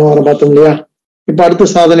இழுப்பது. இப்ப போன வாரம் பார்த்தோம் இல்லையா. இப்ப அடுத்த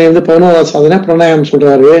சாதனை 11வது சாதனை பிரணாயாமம்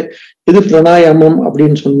சொல்றாரு. இது பிரணாயாமம்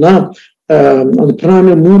அப்படின்னு சொன்னா, அந்த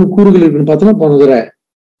பிரணாயாமம் 3 கூறுகள் இருக்குன்னு பார்த்தோம்னா போனதுல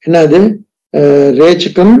என்னது,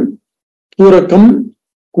 ரேச்சகம், பூரகம்,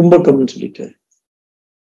 கும்பகம்னு சொல்லிட்டு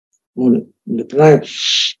 3. இந்த பிரணாயம்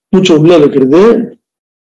மூச்சு உள்ள இருக்கிறது,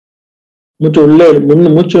 மூச்சு உள்ள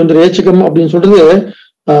மூச்சு ரேச்சகம் அப்படின்னு சொல்றது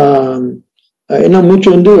என்ன, மூச்சு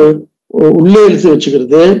உள்ளே இழுத்து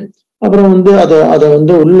வச்சுக்கிறது. அப்புறம் அதை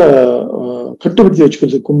உள்ள கட்டுப்படுத்தி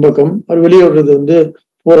வச்சுக்கிறது கும்பகம். அவர் வெளியே விடுறது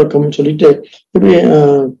பூரக்கம் சொல்லிட்டு,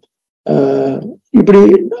 இப்படி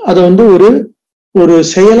அதை ஒரு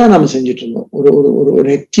செயலா நாம செஞ்சுட்டு இருந்தோம். ஒரு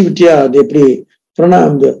ஆக்டிவிட்டியா. அது எப்படி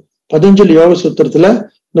இந்த பதஞ்சலி யோக சூத்திரத்துல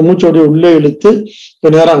இந்த மூச்சோடைய உள்ளே இழுத்து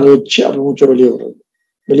கொஞ்ச நேரம் அங்க வச்சு அப்புறம் மூச்சோட வெளியே விடுறது,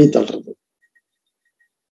 வெளியே தள்ளுறது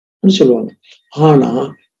சொல்லுவாங்க. ஆனா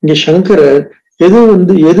இங்க சங்கரர்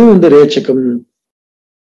எது ரேச்சகம்,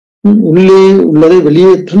 உள்ளே உள்ளதை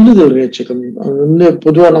வெளியே தள்ளுதல் ரேச்சகம்.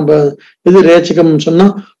 பொதுவா நம்ம எது ரேச்சகம் சொன்னா,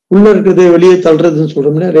 உள்ள இருக்கிறது வெளியே தள்ளுறதுன்னு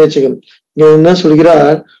சொல்றோம்ல ரேச்சகம். இங்க என்ன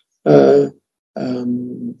சொல்கிறார்,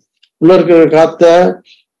 உள்ள இருக்கிற காத்த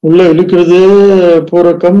உள்ள இழுக்கிறது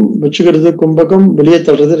பூரக்கம், வச்சுக்கிறது கும்பகம், வெளியே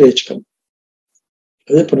தள்ளுறது ரேச்சகம்.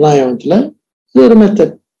 அது பிரணாயாமத்துல இது ஒரு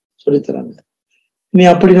மெத்தட் சொல்லித்தராங்க. நீ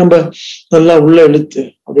அப்படி நம்ம நல்லா உள்ள இழுத்து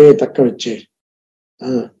அப்படியே தக்க வச்சு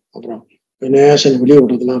அப்புறம் நேசன் வெளியே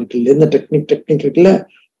விடுறதுலாம் இருக்குல்ல, இந்த டெக்னிக் இருக்குல்ல,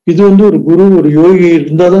 இது ஒரு குரு ஒரு யோகி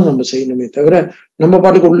இருந்தாதான் நம்ம செய்யணுமே தவிர நம்ம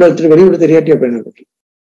பாட்டுக்கு உள்ள எடுத்துட்டு வெளியே விட தெரியாட்டியா பயன்படுத்தி.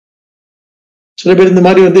 சில பேர் இந்த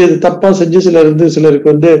மாதிரி இது தப்பா செஞ்சு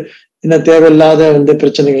சிலருக்கு என்ன தேவையில்லாத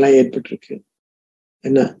பிரச்சனைகள்லாம் ஏற்பட்டு இருக்கு.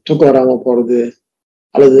 என்ன தூக்கம் வராம போறது,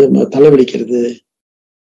 அல்லது தலைவலிக்கிறது,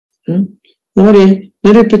 இந்த மாதிரி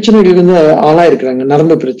நிறைய பிரச்சனைகள் ஆளா இருக்கிறாங்க.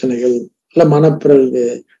 நரம்பு பிரச்சனைகள், இல்ல மனப்பிறகு,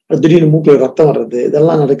 திடீர்னு மூக்குல ரத்தம் வர்றது,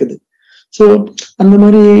 இதெல்லாம் நடக்குது. சோ அந்த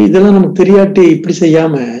மாதிரி இதெல்லாம் நமக்கு தெரியாட்டி இப்படி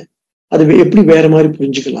செய்யாம அது எப்படி வேற மாதிரி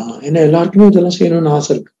புரிஞ்சுக்கலாம். ஏன்னா எல்லாருக்குமே இதெல்லாம் செய்யணும்னு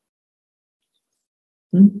ஆசை இருக்கு.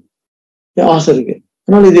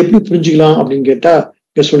 அதனால இது எப்படி புரிஞ்சுக்கலாம் அப்படின்னு கேட்டா,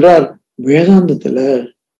 இங்க சொல்றார் வேதாந்தத்துல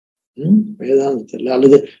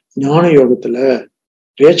அல்லது ஞான யோகத்துல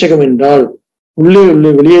ரேச்சகம் என்றால் உள்ளே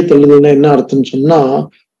வெளியே தள்ளுதுன்னா என்ன அர்த்தம்னு சொன்னா,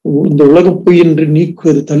 இந்த உலகம் பொய் என்று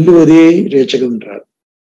நீக்குவது, தள்ளுவதே ரேச்சகம் என்றார்.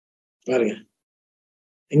 பாருங்க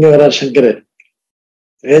எங்க வர்றார் சங்கரர்.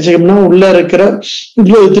 ரேச்சகம்னா உள்ள இருக்கிற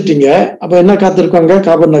இதுல எடுத்துட்டீங்க, அப்ப என்ன காத்திருக்காங்க?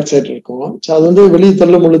 கார்பன் டை ஆக்சைடு இருக்கும். அது வந்து வெளியே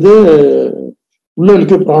தள்ளும் பொழுது உள்ள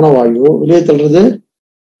இருக்க பிராணவாயு, வெளியே தள்ளுறது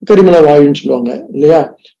கரிமல வாயுன்னு சொல்லுவாங்க இல்லையா?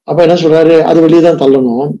 அப்ப என்ன சொல்றாரு? அது வெளியே தான்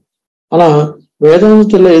தள்ளணும். ஆனா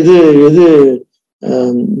வேதாந்தத்துல எது எது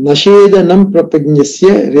நஷேதனம் பிரபஞ்சஸ்ய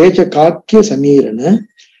ரேச்ச காக்கிய சமீரன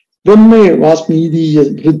பிரம்மை வாஸ்மீதிய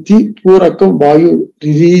விருத்தி பூரக்கம் வாயு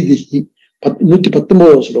ரிரீதிகி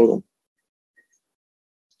 119 ஸ்லோகம்.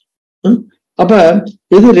 அப்ப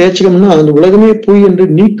எது ரேச்சகம்னா அந்த உலகமே பொய் என்று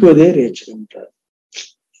நீக்குவதே ரேச்சகம்.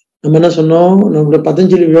 நம்ம என்ன சொன்னோம்? நம்மளோட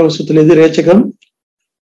பதஞ்சலி வியோகசத்துல எது ரேச்சகம்?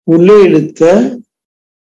 உள்ளே இழுத்த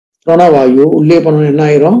பிராணவாயு உள்ளே பண்ணணும், என்ன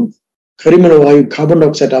ஆயிரும்? கரிமல வாயு கார்பன் டை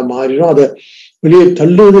ஆக்சைடா மாறிடும். அதை வெளியே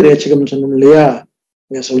தள்ளுவது ரேச்சகம்னு சொன்னோம் இல்லையா?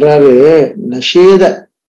 இங்க சொல்றாரு நஷேத.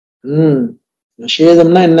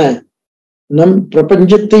 நஷேதம்னா என்ன? நம்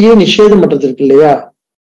பிரபஞ்சத்தையே நிஷேதம் பண்றது இருக்கு இல்லையா,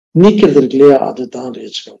 நீக்கிறது இருக்கு இல்லையா, அதுதான்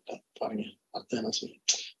ரேச்சகம். பாருங்க அர்த்தம் என்ன சொல்லு.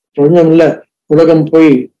 பிரபஞ்சம் இல்ல, உலகம்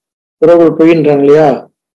போய் உறவுகள் பொய்ன்றாங்க இல்லையா?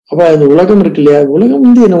 அப்ப அந்த உலகம் இருக்கு இல்லையா, உலகம்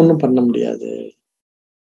வந்து என்ன ஒண்ணும் பண்ண முடியாது.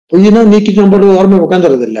 பொய்னா நீக்கிட்டு நம்ம பாட்டு ஓரமா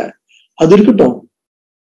உட்காந்துறது இல்லை, அது இருக்கட்டும்.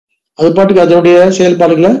 அது பாட்டுக்கு அதனுடைய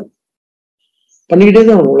செயல்பாடுகளை பண்ணிக்கிட்டே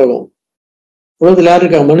தான் உலகம். உலகத்துல யாரு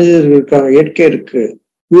இருக்கா? மனிதர்கள் இருக்காங்க, இயற்கை இருக்கு,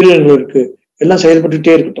 உயிரினங்கள் இருக்கு, எல்லாம்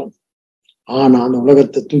செயல்பட்டுட்டே இருக்கட்டும். ஆனா அந்த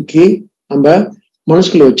உலகத்தை தூக்கி நம்ம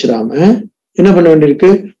மனசுக்குள்ள வச்சிடாம என்ன பண்ண வேண்டியிருக்கு?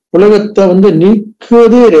 உலகத்தை வந்து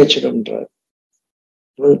நீக்குவதே ரேச்சகம்ன்றார்.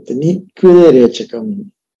 உலகத்தை நீக்குவதே ரேச்சகம்.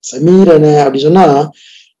 சமீரன அப்படி சொன்னா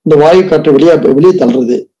இந்த வாயு காற்று வெளியே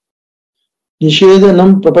தள்ளுறது.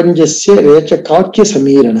 நிஷேதனம் பிரபஞ்சஸ்ய ரேச்ச காக்கிய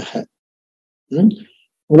சமீரனக.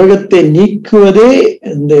 உலகத்தை நீக்குவதே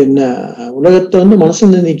இந்த என்ன? உலகத்தை வந்து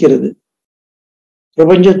மனசுல நீக்கிறது.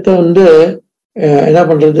 பிரபஞ்சத்தை வந்து என்ன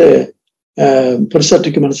பண்றது?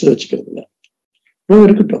 பெருசாட்டுக்கு மனசுல வச்சுக்கிறது இல்லை.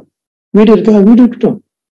 இருக்கட்டும், வீடு இருக்கா, வீடு இருக்கட்டும்,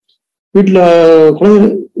 வீட்டுல குழந்தை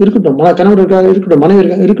இருக்கட்டும், கணவர் இருக்கா இருக்கட்டும், மனைவி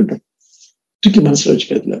இருக்கா இருக்கட்டும், தூக்கி மனசுல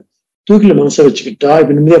வச்சுக்கிறது இல்லை. தூக்கில மனசை வச்சுக்கிட்டா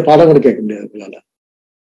இப்ப நிம்மதியா பாடம் கூட கேட்க முடியாது. உங்களால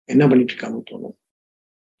என்ன பண்ணிட்டு இருக்காங்கன்னு தோணும்,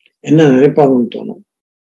 என்ன நினைப்பாங்கன்னு தோணும்,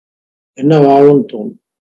 என்ன வாழும்னு தோணும்.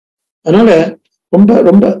 அதனால ரொம்ப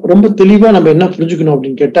ரொம்ப ரொம்ப தெளிவா நம்ம என்ன புரிஞ்சுக்கணும்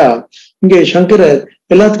அப்படின்னு கேட்டா, இங்க சங்கரர்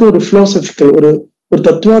எல்லாத்துக்கும் ஒரு பிலாசபிக்கல் ஒரு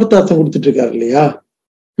தத்துவார்த்த அர்த்தம் கொடுத்துட்டு இருக்காரு இல்லையா?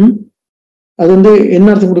 அது வந்து என்ன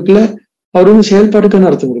அர்த்தம் கொடுக்கல? அவர் வந்து செயல்பாடுக்கான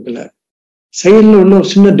அர்த்தம் கொடுக்கல, செயல்ல உள்ள ஒரு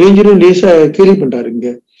சின்ன டேஞ்சரும் லேசா கேள்வி பண்றாரு. இங்க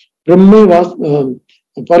பிரம்மை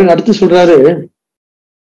பாருங்க, அடுத்து சொல்றாரு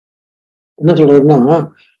என்ன சொல்றாருன்னா,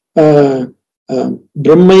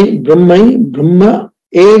 பிரம்மை பிரம்மை பிரம்ம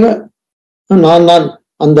ஏவ நான் தான்.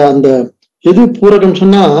 அந்த அந்த எது பூரகம்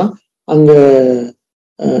சொன்னா அங்க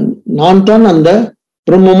நான் தான் அந்த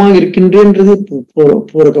பிரம்மமா இருக்கின்றேன்றது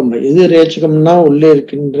பூரகம். எது ரேச்சகம்னா உள்ளே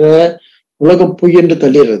இருக்கின்ற உலகம் பொய் என்று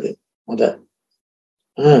தள்ளிடுறது.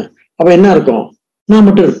 அப்ப என்ன இருக்கும்? நான்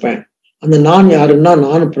மட்டும் இருப்பேன். அந்த நான் யாருன்னா,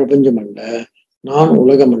 நான் பிரபஞ்சம் அல்ல, நான்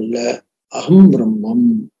உலகம் அல்ல, அகம் பிரம்மம்,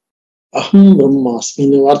 அகம்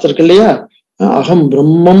பிரம்மாஸ்மின்னு வார்த்தை இருக்கு இல்லையா? அகம்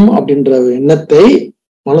பிரம்மம் அப்படின்ற எண்ணத்தை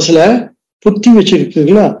மனசுல புத்தி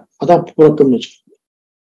வச்சிருக்கீங்களா, அதான் பூரக்கம்னு வச்சுக்கோங்க.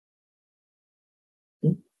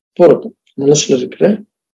 பூரக்கம் மனசுல இருக்கிற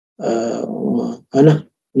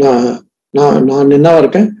நான் என்னவா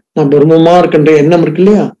இருக்கேன், நான் பிரம்மமா இருக்கின்ற எண்ணம் இருக்கு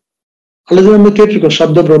இல்லையா? அல்லது நம்ம கேட்டிருக்கோம்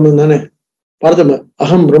சப்த பிரம்மம் தானே, பார்த்தோம்,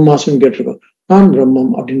 அகம் பிரம்மாஸ்மின்னு கேட்டிருக்கோம். நான்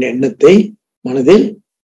பிரம்மம் அப்படின்ற எண்ணத்தை மனதில்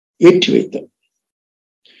ஏற்றி வைத்தோம்.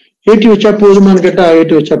 ஏற்றி வச்சா போதுமானு கேட்டா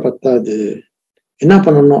ஏற்றி வச்சா பத்தாது. என்ன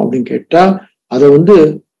பண்ணணும் அப்படின்னு கேட்டா, அதை வந்து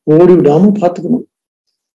ஓடி விடாம பாத்துக்கணும்,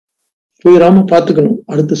 போயிடாம பாத்துக்கணும்.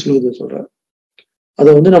 அடுத்து சொல்லுவது சொல்றாரு, அதை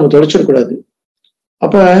வந்து நம்ம தொலைச்சிடக்கூடாது.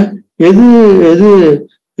 அப்ப எது எது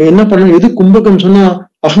என்ன பண்ணணும்? எது கும்பகம் சொன்னா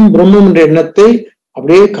அகம் பிரம்மம் என்ற எண்ணத்தை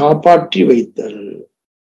அப்படியே காப்பாற்றி வைத்தல்,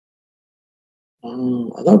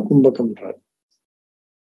 அதான் கும்பகம்ன்றார்.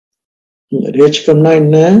 ரேச்சகம்னா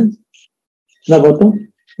என்ன பார்த்தோம்.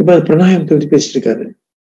 இப்ப பிராணாயாமத்தை பத்தி பேசிட்டு இருக்காரு.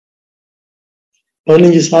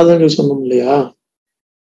 15 சாதனங்கள் சொன்னோம் இல்லையா?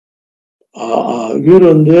 இவர்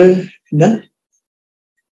வந்து என்ன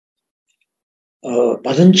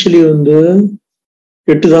பதஞ்சலி வந்து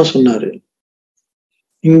 8 தான் சொன்னாரு.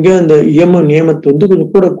 இங்க அந்த நியமத்தை வந்து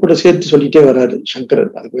கொஞ்சம் கூட கூட சேர்த்து சொல்லிட்டே வர்றாரு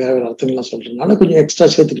சங்கரர். அதுக்கு வேற வேற அர்த்தங்கள்லாம் சொல்றதுனால கொஞ்சம் எக்ஸ்ட்ரா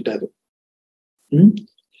சேர்த்துக்கிட்டாரு.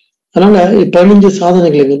 அதனால 15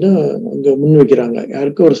 சாதனைகளை வந்து அங்க முன் வைக்கிறாங்க.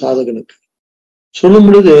 யாருக்கு? ஒரு சாதகனுக்கு சொல்லும்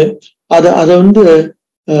பொழுது அதை வந்து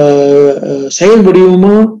செயல்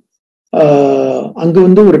வடிவமா அங்க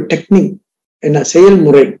வந்து ஒரு டெக்னிக், என்ன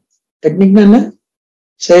செயல்முறை, டெக்னிக்னா என்ன?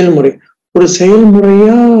 செயல்முறை. ஒரு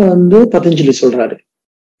செயல்முறையா வந்து பதஞ்சலி சொல்றாரு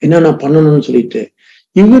என்னென்ன பண்ணணும்னு சொல்லிட்டு.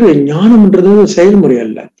 இவரு ஞானம்ன்றது செயல்முறை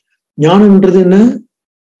அல்ல. ஞானம்ன்றது என்ன?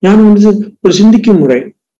 ஞானம் வந்து ஒரு சிந்திக்கும் முறை.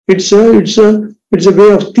 It's a way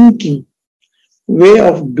of thinking, way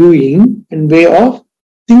of doing and way of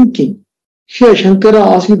thinking. Here Shankara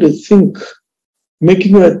asks you to think,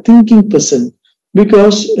 making you a thinking person,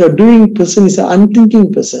 because a doing person is an unthinking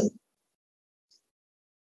person.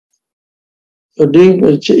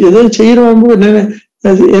 எதாவது செய்யறோம் என்ன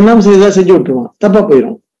ஏதாவது செஞ்சு விட்டுருவான், தப்பா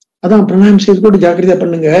போயிடும். அதான் பிராணாயம் செய்து கூட ஜாக்கிரதையா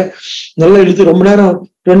பண்ணுங்க. நல்லா இழுத்து ரொம்ப நேரம்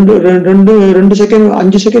 2 செகண்ட்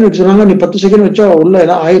 5 செகண்ட் வச்சுருவாங்க, நீ 10 செகண்ட் வச்சா உள்ள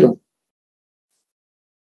எல்லாம் ஆயிரும்.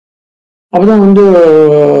 அப்பதான் வந்து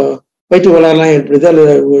வயிற்று கோளாறுலாம் ஏற்படுது,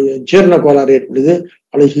 அல்லது ஜீரண கோளாறு ஏற்படுது,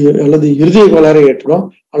 அல்லது இருதய கோளாறு ஏற்படும்,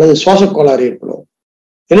 அல்லது சுவாச கோளாறு ஏற்படும்.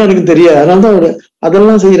 ஏன்னா எனக்கு தெரியாது. அதனால்தான்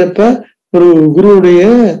அதெல்லாம் செய்யறப்ப ஒரு குருவுடைய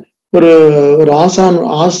ஒரு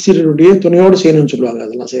ஆசிரியருடைய துணையோடு செய்யணும்னு சொல்லுவாங்க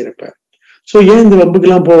அதெல்லாம் செய்யறப்ப. சோ ஏன் இந்த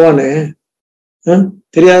வம்புக்கெல்லாம் போவானே,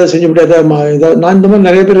 தெரியாத செஞ்சுவிட்டு நான் இந்த மாதிரி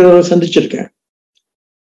நிறைய பேர் சந்திச்சிருக்கேன்.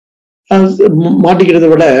 மாட்டிக்கிறத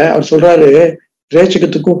விட அவர் சொல்றாரு,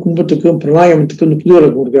 ரேச்சகத்துக்கும் கும்பத்துக்கும் பிராணாயாமத்துக்கும் புது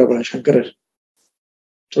விளக்கம் கொடுக்குறாங்க சங்கரர்.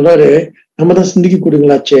 சொல்றாரு, நம்ம தான்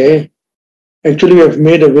சிந்திக்கக்கூடியவங்களாச்சே. Actually we have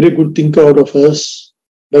made a very good thinker out of us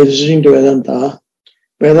by listening to Vedanta.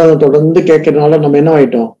 வேதாந்தம் தொடர்ந்து கேட்கறதுனால நம்ம என்ன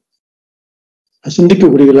ஆயிட்டோம்,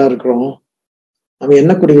 சிந்திக்கக்கூடியவர்களா இருக்கிறோம். நம்ம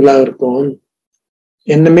எண்ணக்கூடியவர்களா இருக்கோம்.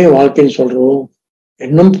 எண்ணமே வாழ்க்கைன்னு சொல்றோம்,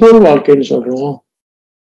 எண்ணம் போல் வாழ்க்கைன்னு சொல்றோம்,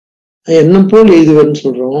 எண்ணம் போல் எய்துவர்னு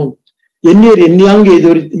சொல்றோம். எண்ணீர் எண்ணியாங்க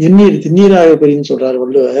எய்துவர் எண்ணீர் திண்ணீராக பெரியன்னு சொல்றாரு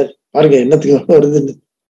வள்ளுவர். பாருங்க எண்ணத்துக்கு வருதுன்னு.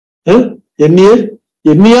 எண்ணீர்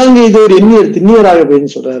எண்ணியாங்க எய்துவர் எண்ணீர் திண்ணீராக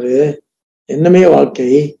பெரியன்னு சொல்றாரு. எண்ணமே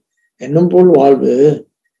வாழ்க்கை, எண்ணம் போல் வாழ்வு.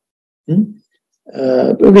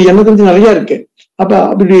 இப்படி எண்ணத்துக்கு நிறைய இருக்கு. அப்ப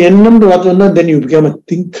அப்படி எண்ணம்ன்ற வார்த்தை வந்தா then you become a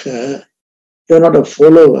thinker. You are not a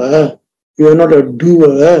follower, you are not a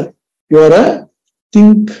doer, you are a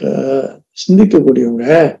thinker. சிந்திக்கக்கூடியவங்க.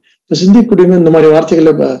 சிந்திக்கக்கூடியவங்க இந்த மாதிரி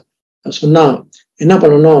வார்த்தைகளை சொன்னா என்ன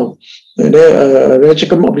பண்ணணும்,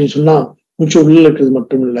 ரேச்சகம் அப்படின்னு சொன்னா மூச்சு உள்ள இருக்கிறது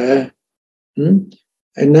மட்டும் இல்ல,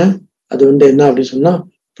 என்ன அது என்ன அப்படின்னு சொன்னா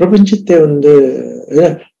பிரபஞ்சத்தை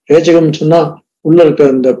ரேச்சகம் சொன்னா உள்ள இருக்க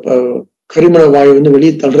அந்த கரிமல வாயு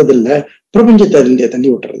வெளியே தள்ளுறது இல்ல, பிரபஞ்சத்தை இல்லையா தள்ளி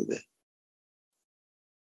விட்டுறது.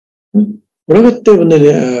 உலகத்தை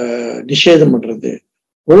நிஷேதம் பண்றது,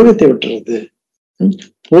 உலகத்தை விட்டுறது.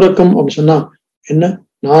 பூரக்கம் அப்படின்னு சொன்னா என்ன,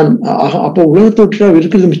 நான் அப்ப உலகத்தை விட்டுட்டா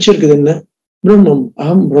இருக்கிறது மிச்சம் இருக்குது என்ன, பிரம்மம்,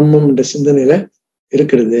 அகம் பிரம்மம் என்ற சிந்தனையில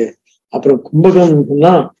இருக்கிறது. அப்புறம் கும்பகம்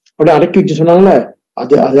சொன்னா அப்படியே அடக்கி வச்சு சொன்னாங்கல்ல,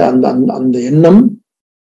 அது அது அந்த அந்த எண்ணம்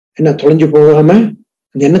என்ன தொலைஞ்சு போகாம,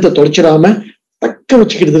 அந்த எண்ணத்தை தொலைச்சிடாம தக்க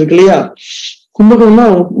வச்சுக்கிறது இருக்கு இல்லையா. கும்பகம்னா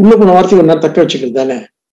உள்ள போன வார்த்தை ஒரு நேரம் தக்க வச்சுக்கிறது தானே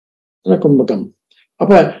கும்பகம்.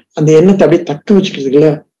 அப்ப அந்த எண்ணத்தை அப்படியே தக்க வச்சுக்கிறது இல்ல,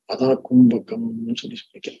 அதான் கும்பகம்னு சொல்லி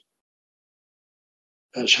சொல்லிக்கிறேன்.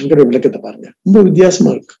 சங்கர விளக்கத்தை பாருங்க, ரொம்ப வித்தியாசமா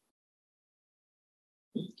இருக்கு,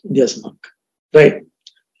 வித்தியாசமா இருக்கு. ரைட்.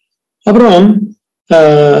 அப்புறம்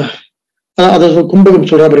அத கும்பகம்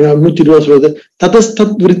சொல்றா பாருங்க, 120 சொல்றது,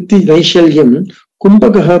 ததஸ்தத் விருத்தி நைஷல்யம்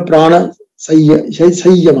கும்பக பிராண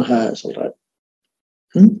சையமக சொல்றாரு.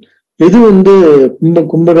 எது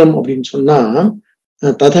கும்பகம் அப்படின்னு சொன்னா,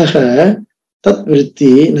 ததக தத் விருத்தி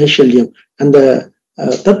நைஷல்யம், அந்த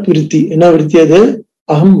தத் விருத்தி என்ன விருத்தி, அது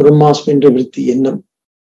அகம் பிரம்மாஸ்மி என்ற விருத்தி எண்ணம்.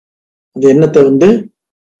 அந்த எண்ணத்தை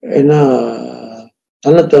என்ன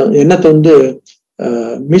எண்ணத்தை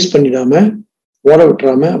மிஸ் பண்ணிடாம ஓட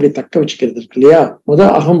விட்டுறாம அப்படி தக்க வச்சுக்கிறது இருக்கு இல்லையா.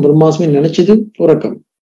 அகம் பிரம்மாஸ்மி நினைச்சது பூரக்கம்.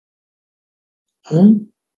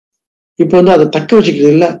 இப்ப அதை தக்க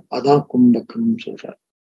வச்சுக்கிறது இல்ல, அதான் கும்பகம் சொல்றார்.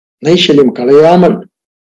 நைஷல்யம் கலையாமல்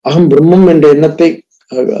அகம் பிரம்மம் என்ற எண்ணத்தை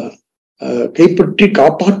கைப்பற்றி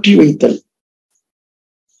காப்பாற்றி வைத்தல்.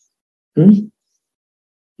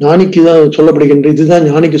 ஞானிக்குதான் சொல்லப்படுகின்ற, இதுதான்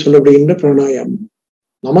ஞானிக்கு சொல்லப்படுகின்ற பிராணாயாமம்.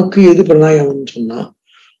 நமக்கு எது பிராணாயாமம்னு சொன்னா,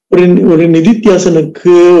 ஒரு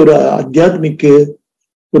நிதித்தியாசனுக்கு, ஒரு அத்தியாத்மிக்கு,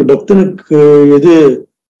 ஒரு பக்தனுக்கு எது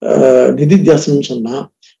நிதித்தியாசனம் சொன்னா,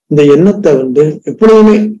 இந்த எண்ணத்தை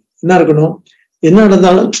எப்பொழுதுமே என்ன இருக்கணும், என்ன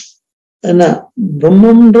நடந்தாலும் என்ன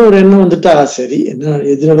பிரம்மன்ற ஒரு எண்ணம் வந்துட்டா சரி, என்ன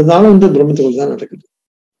எது நடந்தாலும் பிரம்மத்துக்குள்ள தான் நடக்குது.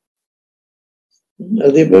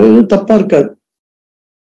 அது எப்ப தப்பா இருக்காது.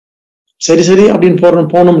 சரி சரி அப்படின்னு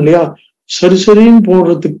போனோம் இல்லையா, சரி சரின்னு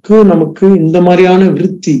போடுறதுக்கு நமக்கு இந்த மாதிரியான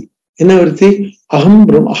விருத்தி, என்ன விருத்தி,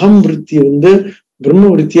 அகம் விருத்தி பிரம்ம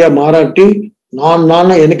விருத்தியா மாறாட்டி,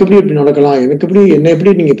 நான் எனக்கு எப்படி இப்படி நடக்கலாம், எனக்கு எப்படி என்ன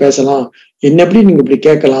எப்படி நீங்க பேசலாம், என்ன எப்படி நீங்க இப்படி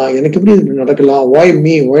கேட்கலாம், எனக்கு எப்படி இப்படி நடக்கலாம், why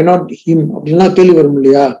me why not him அப்படின்லாம் கேள்வி வரும்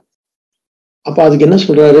இல்லையா. அப்ப அதுக்கு என்ன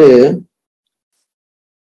சொல்றாரு,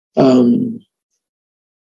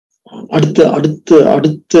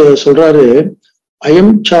 அடுத்து சொல்றாரு,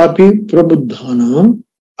 அயம் சாப்பி பிரபுத்தானாம்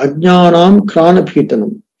அஜ்ஞானாம் கிராண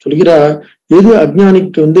பீட்டனம் சொல்கிறார். எது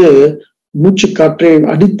அஜ்ஞானிக்கு மூச்சு காற்றை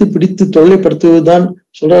அடித்து பிடித்து தொல்லைப்படுத்துவதுதான்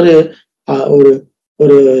சொல்றாரு. ஒரு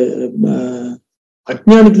ஒரு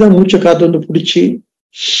அஜ்ஞானிக்கு தான் மூச்சை காத்து வந்து பிடிச்சி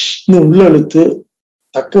உள்ள அழுத்து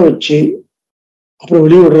தக்க வச்சு அப்புறம்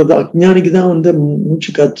வெளியே விடுறது. அஜ்ஞானிக்கு தான் வந்து மூச்சு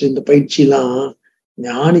காற்று இந்த பயிற்சி எல்லாம்.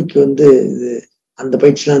 ஞானிக்கு வந்து இது அந்த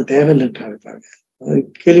பயிற்சி எல்லாம் தேவையில்லைன்றாரு பாருங்க.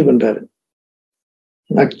 கேள்வி பண்றாரு.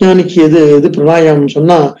 அஜ்ஞானிக்கு எது பிராணாயாமம்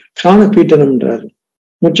சொன்னா காணப்பீட்டனம்ன்றாரு.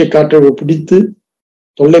 மூச்சை காற்றை பிடித்து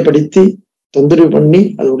தொல்லைப்படுத்தி தொந்தரவு பண்ணி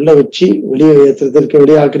அது உள்ள வச்சு வெளியே ஏற்றுறதற்கு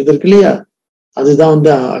வெளியே ஆக்குறதற்கு இல்லையா, அதுதான்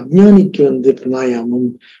வந்து அஜ்ஞானிக்கு வந்து பிராணாயாமம்.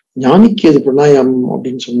 ஞானிக்கு எது பிராணாயாமம்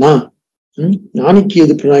அப்படின்னு சொன்னா, ஞானிக்கு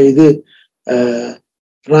எது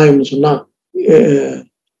பிராணாயாமம் சொன்னா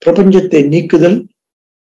பிரபஞ்சத்தை நீக்குதல்,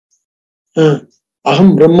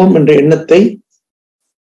 அகம் பிரம்மம் என்ற எண்ணத்தை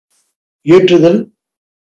ஏற்றுதல்,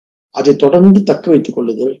 அதை தொடர்ந்து தக்க வைத்துக்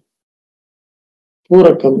கொள்ளுதல்,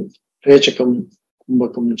 பூரக்கம் ரேச்சகம்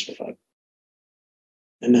கும்பகம்னு சொல்றாரு.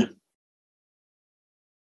 என்ன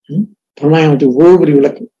பிராணாயாமத்துக்கு ஒவ்வொரு பெரிய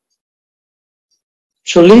விளக்கம்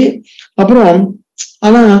சொல்லி அப்புறம்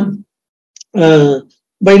ஆனா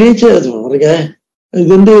பை நேச்சர் இது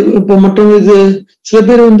வந்து இப்ப மற்றவங்க இது சில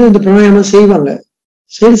பேர் வந்து இந்த பிராணாயாமம் செய்வாங்க.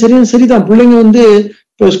 சரிதான். பிள்ளைங்க வந்து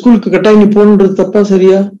இப்ப ஸ்கூலுக்கு கட்டாயம் நீ போகணுன்றது தப்பா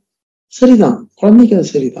சரியா? சரிதான், குழந்தைக்கு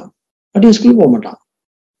அது சரிதான். அப்படியே ஸ்கூலுக்கு போக மாட்டான்.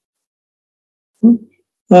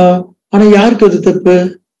 ஆனா யாருக்கு அது தப்பு?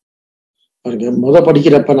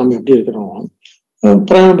 படிக்கிறப்ப நம்ம எப்படி இருக்கிறோம்,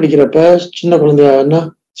 பிரைமரி படிக்கிறப்ப சின்ன குழந்தையா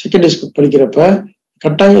செகண்டரி ஸ்கூல் படிக்கிறப்ப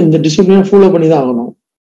கட்டாயம் இந்த டிசிப்ளினை ஃபாலோ பண்ணி தான் ஆகணும்.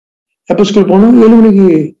 எப்ப ஸ்கூல் போகணும்? 7 மணிக்கு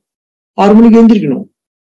 6 மணிக்கு எழுந்திரிக்கணும்,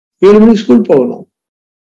 7 மணிக்கு ஸ்கூல் போகணும்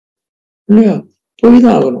இல்லையா? போய்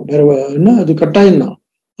தான் ஆகணும். வேற என்ன, அது கட்டாயம் தான்.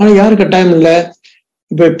 ஆனா யாரு கட்டாயம் இல்லை?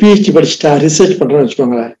 இப்ப பிஹெச்டி படிச்சுட்டா ரிசர்ச் பண்றேன்னு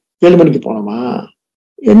வச்சுக்கோங்களேன், 7 மணிக்கு போனோமா?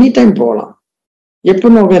 எனி டைம் போகலாம், எப்ப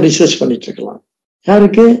நம்ம ரிசர்ச் பண்ணிட்டு இருக்கலாம்.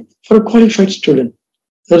 யாருக்கு? For qualified student,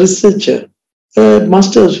 researcher,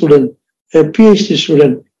 master student, PhD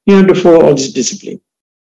student, you have to follow all this discipline.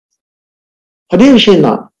 அதே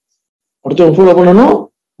விஷயம்தான். ஒருத்தவங்க ஃபாலோ பண்ணணும்,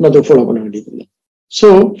 இன்னொருத்தவங்க ஃபாலோ பண்ண வேண்டியது இல்லை. ஸோ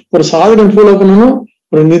ஒரு சாதகன் ஃபாலோ பண்ணணும்,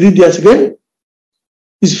 ஒரு நிதித்தியாசகர்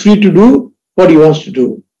is free to do what he wants to do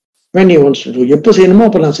when he wants to do. எப்போ செய்யணுமோ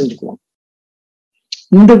அப்ப நான் செஞ்சுக்குவோம்.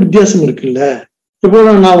 இந்த வித்தியாசம் இருக்குல்ல. இப்போ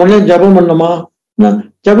நான் உடனே ஜபம் பண்ணணுமா?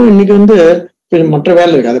 ஜபம் இன்னைக்கு வந்து மற்ற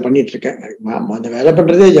வேலை இருக்கு, அதை பண்ணிட்டு இருக்கேன். அந்த வேலை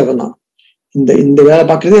பண்றதே ஜபம் தான். இந்த வேலை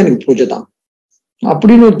பார்க்கறதே எனக்கு பூஜை தான்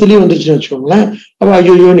அப்படின்னு ஒரு தெளிவு வந்துருச்சுன்னு வச்சுக்கோங்களேன். அப்ப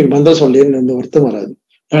ஐயோ இன்னைக்கு மந்திரம் சொல்லேன்னு இந்த வருத்தம் வராது.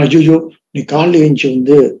 ஐயோ நீ காலைல எழுந்துச்சு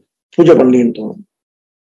வந்து பூஜை பண்ணலேன்னு தோணும்.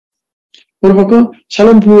 ஒரு பக்கம்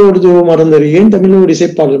சலம் பூவோடு மறந்தறியேன், தமிழ் ஒரு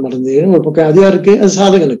இசைப்பாடல் மறந்தேன் ஒரு பக்கம். அது யாருக்கு? அது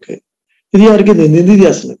சாதகனுக்கு. இது யாருக்கு? இது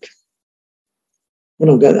நிதித்தியாசனுக்கு.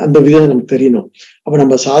 நமக்கு அந்த விதம் நமக்கு தெரியணும். அப்ப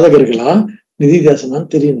நம்ம சாதகர்களா நிதித்தியாசனா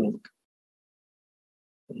தெரியணும் நமக்கு.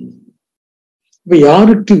 இப்ப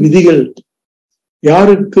யாருக்கு விதிகள்,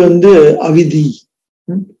 யாருக்கு வந்து அவிதி,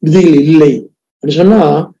 விதிகள் இல்லை அப்படின்னு சொன்னா,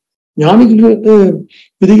 ஞானிக்கு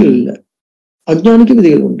விதிகள் இல்லை, அஜ்ஞானிக்கு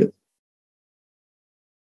விதிகள் உண்டு.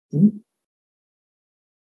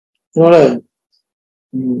 அதனால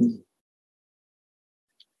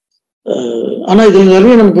ஆனா இதுல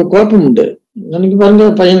நிறைய நமக்கு குழப்பம் உண்டு. எனக்கு பாருங்க,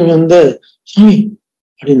 பையனுக்கு வந்து சாமி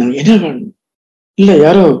அப்படின்னாங்க, என்ன இல்ல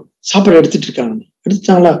யாரோ சாப்பாடு எடுத்துட்டு இருக்காங்க,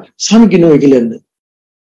 எடுத்துட்டாங்களா? சாமிக்கு இன்னும் வைக்கலன்னு.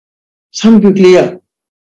 சாமிக்கு வைக்கலையா?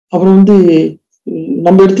 அப்புறம் வந்து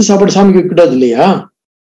நம்ம எடுத்து சாப்பாடு சாமிக்கு வைக்க கூடாது இல்லையா?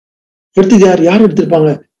 எடுத்தது யார்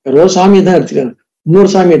எடுத்திருப்பாங்க? யாரோ சாமியை தான் எடுத்துருக்காங்க. இன்னொரு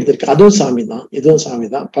சாமி எடுத்திருக்கு, அதுவும் சாமி தான், இதுவும் சாமி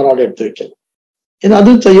தான், பரவாயில்ல எடுத்து வைக்கல. ஏன்னா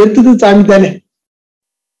அதுவும் எடுத்தது சாமி தானே.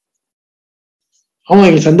 ஆமா,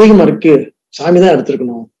 எங்களுக்கு சந்தேகமா இருக்கு, சாமி தான்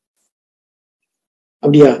எடுத்திருக்கணும்.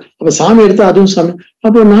 அப்படியா? அப்ப சாமி எடுத்தா அதுவும் சாமி,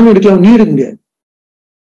 அப்ப நானும் எடுக்கலாம், நீ இருக்குங்க.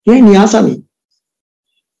 ஏன் நீ ஆசாமி?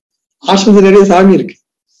 ஆசிரமத்துல நிறைய சாமி இருக்கு,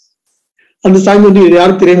 அந்த சாமி வந்து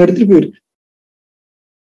யாருக்கு தெரியாம எடுத்துட்டு போயிருக்கு.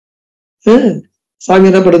 சாமி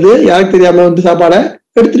என்ன பண்ணுது? யாருக்கு தெரியாம வந்து சாப்பாடை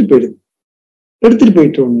எடுத்துட்டு போயிடுது. எடுத்துட்டு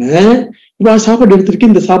போயிட்டு உடனே இப்ப சாப்பாடு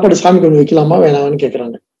எடுத்திருக்கு, இந்த சாப்பாடு சாமி கொண்டு வைக்கலாமா வேணாமான்னு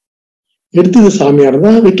கேக்குறாங்க. எடுத்தது சாமியா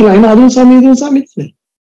இருந்தா வைக்கலாம், ஏன்னா அதுவும் சாமி இதுவும் சாமி தானே.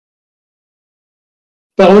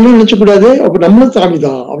 இப்ப அவனும் நினைச்ச கூடாது அப்ப நம்மளும் சாமி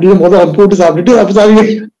தான் அப்படின்னு முதல்ல போட்டு சாப்பிட்டுட்டு அப்ப சாமி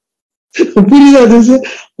புரியுதா? அது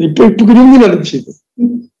இப்ப கொஞ்சம் நடந்துச்சு,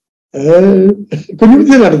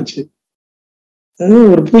 கொஞ்சம் நடந்துச்சு.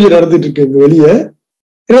 ஒரு பூஜை நடந்துட்டு இருக்கு இங்க வெளியே,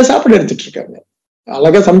 சாப்பாடு எடுத்துட்டு இருக்காங்க,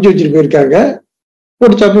 அழகா சமைச்சு வச்சுட்டு போயிருக்காங்க,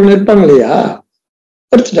 போட்டு சாப்பிட்டு இருப்பாங்க இல்லையா,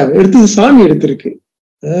 எடுத்துட்டாங்க. எடுத்தது சாமி எடுத்திருக்கு.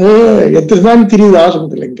 எத்தனை சாமி தெரியுது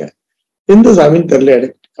ஆசிரமத்துல, இங்க எந்த சாமின்னு தெரியல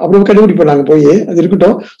எனக்கு. அப்புறம் கண்டுபிடிப்போம் நாங்க போய், அது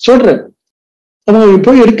இருக்கட்டும் சொல்றேன். அவன்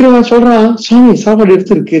போய் எடுக்கிறவன் சொல்றான், சாமி சாப்பாடு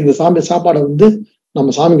எடுத்திருக்கு, இந்த சாமி சாப்பாடை வந்து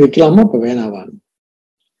நம்ம சாமிக்கு வைக்கலாமா அப்ப வேணாவா?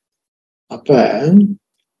 அப்ப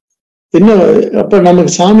என்ன அப்ப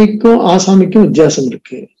நமக்கு சாமிக்கும் ஆசாமிக்கும் வித்தியாசம்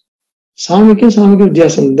இருக்கு. சாமிக்கும்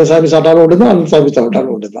வித்தியாசம். இந்த சாமி சாப்பிட்டாலும் ஒன்றுதான், அந்த சாமி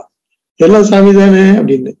சாப்பிட்டாலும் ஒன்றுதான். எல்லாம் சாமி தானே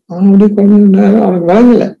அப்படின்னு அவனுக்கு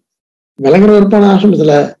விளங்கல. விளங்குற இருப்பான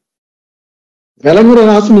ஆசிரமத்துல, விளங்குற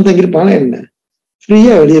ஆசிரமத்தை இருப்பாங்க என்ன,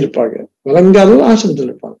 ஃப்ரீயா வெளியிருப்பாங்க. விளங்காதவங்க ஆசிரமத்தில்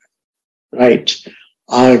இருப்பாங்க. ரைட்.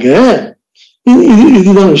 ஆக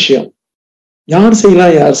இதுதான் விஷயம். யார்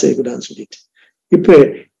செய்யலாம் யார் செய்யக்கூடாதுன்னு சொல்லிட்டு இப்ப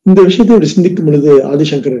இந்த விஷயத்தை ஒரு சிந்திக்கும் பொழுது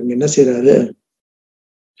ஆதிசங்கரன் என்ன செய்யறாரு,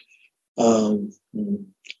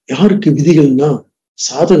 யாருக்கு விதிகள்னா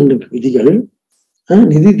சாதகனுக்கு விதிகள்,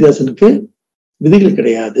 நிதிதாசனுக்கு விதிகள்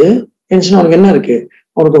கிடையாது. அவனுக்கு என்ன இருக்கு,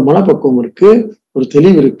 அவனுக்கு ஒரு மனப்பக்குவம் இருக்கு, ஒரு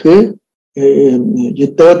தெளிவு இருக்கு.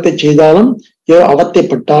 எத்தவத்தை செய்தாலும்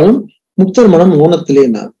அவத்தைப்பட்டாலும் முக்தர் மனம்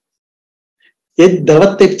மௌனத்திலேனா,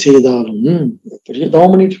 எத்தவத்தை செய்தாலும் பெரிய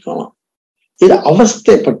தவம் பண்ணிட்டு இருக்கலாம், இது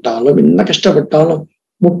அவஸ்தைப்பட்டாலும் என்ன கஷ்டப்பட்டாலும்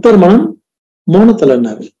முக்தர் மனம்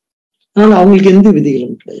மௌனத்திலன்னாரு. அதனால அவங்களுக்கு எந்த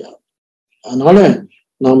விதிகளும் கிடையாது. அதனால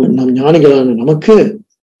நம் ஞானிகளான நமக்கு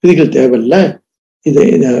விதிகள் தேவையில்லை. இது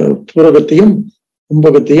பூரகத்தையும்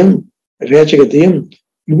கும்பகத்தையும் ரேச்சகத்தையும்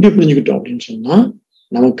இப்படி புரிஞ்சுக்கிட்டோம் அப்படின்னு சொன்னா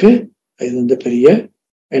நமக்கு இது வந்து பெரிய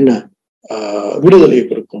என்ன விடுதலையை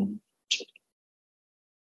கொடுக்கும்.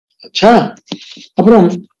 ஆச்சா. அப்புறம்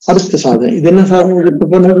அடுத்த சாதனை, இது என்ன சாதனை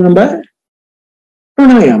நம்ம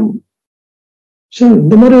பிராணாயாமம்.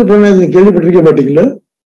 இந்த மாதிரி பிராணாயத்தை கேள்விப்பட்டிருக்க மாட்டீங்களா?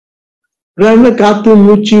 பிராணாயம்ல காத்து,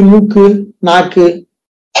 மூச்சு, மூக்கு, நாக்கு,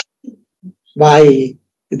 வாய்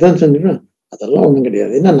இதான் சொன்னீங்கன்னா அதெல்லாம் ஒண்ணும்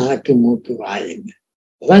கிடையாது. என்ன நாக்கு மூக்கு வாயின்னு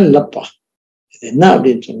அதெல்லாம் இல்லப்பா. இது என்ன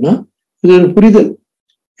அப்படின்னு சொன்னா இது ஒரு புரிதல்.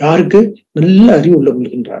 யாருக்கு? நல்ல அறிவு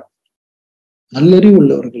உள்ளவர்களுக்கின்றார், நல்லறிவு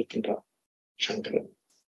உள்ளவர்களுக்கின்றார் சங்கரன்.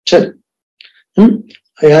 சரி.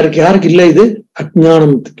 யாருக்கு இல்லை இது?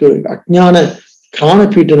 அஜ்ஞானத்துக்கு, அஜ்ஞான காண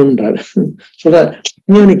பீட்டணும்ன்றாரு சொல்றாரு.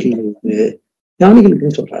 அஜ்ஞானிக்கு இல்லை,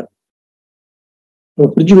 ஞானிகளுக்குன்னு சொல்றாரு.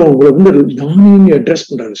 புரிஞ்சுக்கோ, உங்களை வந்து ஞானின்னு அட்ரஸ்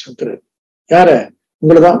பண்றாரு சங்கரன். யார?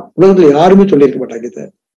 உங்களதான். உலகத்துல யாருமே சொல்லியிருக்க மாட்டாங்க இதை.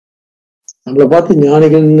 நம்மளை பார்த்து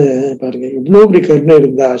ஞானிகள்னு பாருங்க, இவ்வளவு இப்படி கருணை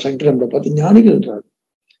இருந்தா சங்கரன் நம்மளை பார்த்து ஞானிகள்ன்றாரு.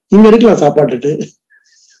 நீங்க இருக்கலாம் சாப்பாட்டுட்டு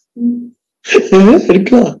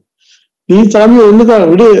இருக்கலாம், நீ சாமி ஒண்ணுதான்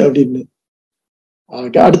விடு அப்படின்னு.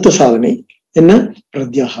 அடுத்த சாதனை என்ன?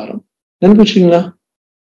 பிரத்யாகாரம். நினைப்பிச்சிங்களா?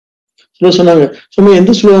 சொல்ல சொன்னாங்க. சும்மா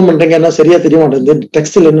எந்த ஸ்லோகம் பண்றீங்க என்ன சரியா தெரிய மாட்டேங்குது,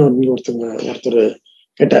 டெக்ஸ்ட்ல என்ன ஒருத்தர்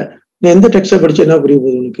கேட்ட, நீ எந்த டெக்ஸ்ட படிச்சு என்ன புரிய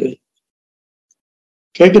போகுது உனக்கு?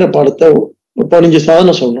 கேட்கிற பாடத்தை 15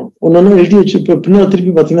 சாதனை சொல்லணும், ஒன்னொன்னு எழுதி வச்சு இப்ப பின்னாடி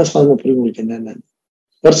திருப்பி பாத்தீங்கன்னா சாதனை புரியும் உங்களுக்கு என்னென்ன.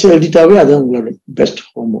 வருஷம் எழுதிட்டாவே அதுதான் உங்களோட பெஸ்ட்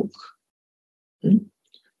ஹோம் ஒர்க்.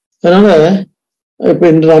 அதனால இப்ப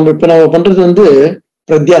நம்ம பண்றது வந்து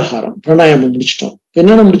பிரத்யாகாரம், பிராணாயாமம் முடிச்சிட்டோம்.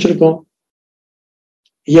 என்னென்ன முடிச்சிருக்கோம்?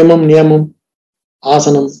 யமம், நியமம்,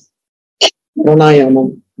 ஆசனம்,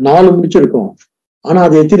 பிராணாயாமம் 4 முடிச்சிருக்கோம். ஆனா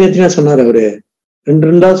அது எத்தனை சொன்னாரு அவரு?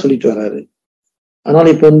 2 சொல்லிட்டு வர்றாரு.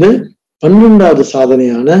 அதனால இப்ப வந்து 12வது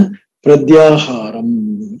சாதனையான பிரத்யாகாரம்.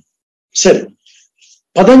 சரி,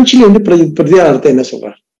 பதஞ்சலி வந்து பிரத்யாகாரத்தை என்ன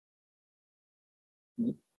சொல்றார்?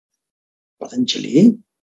 பதஞ்சலி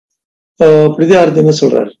பிரத்யாகாரத்தை என்ன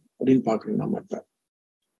சொல்றாரு அப்படின்னு பாக்கணும் நம்ம. இப்ப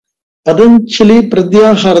பதஞ்சலி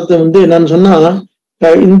பிரத்யாகாரத்தை வந்து என்னன்னு சொன்னா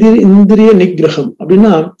இந்திரிய நிகிரகம்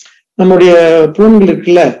அப்படின்னா நம்முடைய புலன்கள்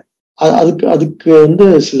இருக்குல்ல, அதுக்கு வந்து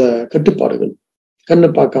சில கட்டுப்பாடுகள். கண்ணு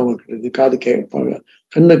பார்க்காம இருக்கிறது, காது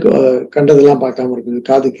கண்ணு கண்டதெல்லாம் பார்க்காம இருக்கிறது,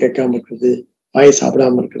 காது கேட்காம இருக்கிறது, வாயை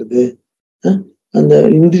சாப்பிடாம இருக்கிறது, அந்த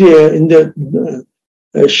இந்த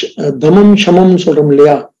தமம் சமம் சொல்றோம்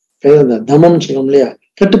இல்லையா, தமம் சொல்றோம் இல்லையா,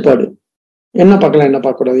 கட்டுப்பாடு. என்ன பார்க்கலாம் என்ன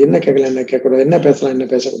பார்க்கக்கூடாது, என்ன கேட்கலாம் என்ன கேட்கக்கூடாது, என்ன பேசலாம் என்ன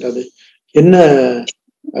பேசக்கூடாது, என்ன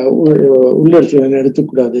உள்ளெடுத்து என்ன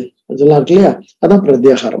எடுத்துக்கூடாது, அதெல்லாம் இருக்கு இல்லையா, அதான்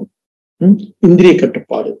பிரத்யாகாரம். இந்திரிய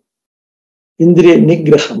கட்டுப்பாடு, இந்திரிய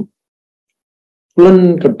நிகிரகம், புலன்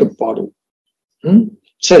கட்டுப்பாடு.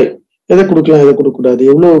 சரி, எதை கொடுக்கலாம் எதை கொடுக்கக்கூடாது,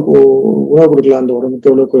 எவ்வளவு உணவு கொடுக்கலாம் அந்த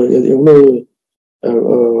உடம்புக்கு,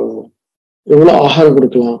 எவ்வளவு ஆகாரம்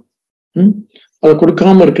கொடுக்கலாம், அதை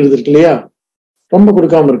கொடுக்காம இருக்கிறது இருக்கு இல்லையா, ரொம்ப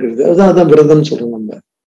கொடுக்காம இருக்கிறது, அதான் விரதம் சொல்றோம் நம்ம.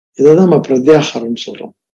 இதைதான் நம்ம பிரத்யாகாரம்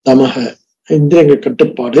சொல்றோம். தமக இந்திரியங்கள்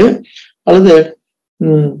கட்டுப்பாடு. அல்லது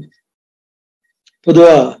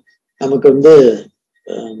பொதுவா நமக்கு வந்து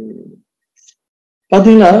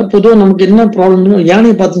பாத்தீங்கன்னா, பொதுவா நமக்கு என்ன ப்ராப்ளம்னா,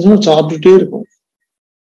 யானையை பார்த்தீங்கன்னா சாப்பிட்டுட்டே இருக்கும்.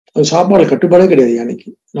 அது சாப்பாடு கட்டுப்பாடே கிடையாது யானைக்கு.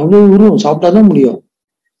 நம்ம ஊரும் சாப்பிட்டாதான் முடியும்.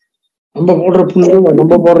 நம்ம போடுற புல்லு,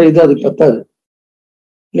 நம்ம போடுற இது அதுக்கு பத்தாது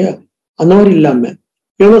இல்லையா. அந்த மாதிரி இல்லாம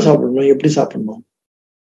எவ்வளவு சாப்பிடணும், எப்படி சாப்பிடணும்,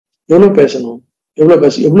 எவ்வளவு பேசணும்,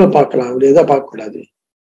 எவ்வளவு பார்க்கலாம், அப்படி எதை பார்க்க கூடாது,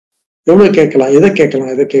 எவ்வளவு கேட்கலாம், எதை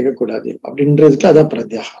கேட்கக்கூடாது அப்படின்றதுக்கு அதான்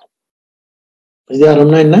பிரத்யாகாரம்.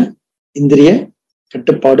 பிரத்யாகாரம்னா என்ன? இந்திரிய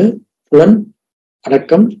கட்டுப்பாடு, புலன்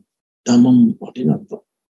அடக்கம், தமம் அப்படின்னு அர்த்தம்.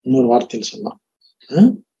 இன்னொரு வார்த்தையில் சொன்னான்.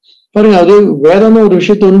 பாருங்க, அது வேறமான ஒரு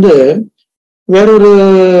விஷயத்த வந்து வேறொரு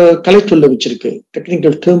கலை சொல்ல வச்சிருக்கு,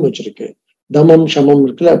 டெக்னிக்கல் டேர்ம் வச்சிருக்கு. தமம் சமம்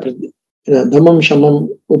இருக்குல்ல, தமம் சமம்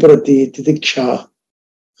உபரத்தி திதிக்ஷா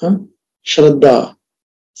ஸ்ரத்தா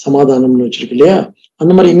சமாதானம்னு வச்சிருக்கு இல்லையா?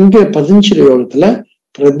 அந்த மாதிரி இங்க பதஞ்சலி யோகத்துல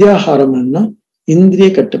பிரத்யாகாரம்னா இந்திரிய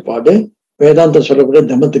கட்டுப்பாடு வேதாந்த சொல்லக்கூடிய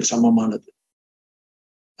தமத்துக்கு சமமானது.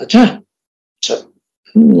 ஆச்சா, சரி.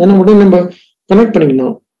 ஏன்னா உடனே நம்ம கனெக்ட்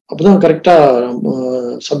பண்ணிக்கணும், அப்பதான் கரெக்டா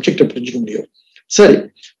சப்ஜெக்டை புரிஞ்சுக்க முடியும். சரி,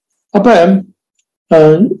 அப்ப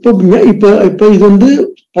இப்ப இது வந்து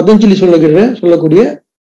பதஞ்சலி சொல்லக்கூடிய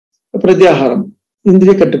பிரத்யாகாரம்,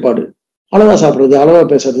 இந்திரிய கட்டுப்பாடு. அளவா சாப்பிடுறது, அளவா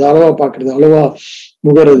பேசுறது, அளவா பாக்குறது, அளவா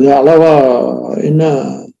முகறது, அளவா என்ன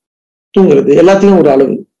தூங்குறது, எல்லாத்தையும் ஒரு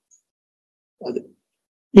அளவு. அது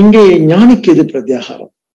இங்கே ஞானிக்கு எது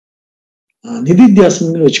பிரத்யாகாரம்?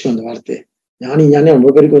 நிதித்தியாசம்னு வச்சுக்கோ அந்த வார்த்தை. ஞானி ஞானி ரொம்ப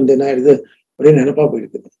பேருக்கு வந்து என்ன ஆயிடுது, ஒரே நினைப்பா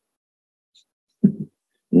போயிடுது.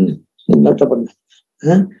 என்னத்த பண்ண.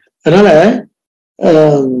 அதனால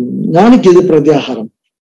ஞானிக்கு எது பிரத்யாகாரம்?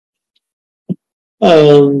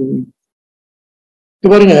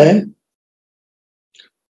 பாருங்க,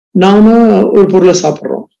 நாம ஒரு பொருளை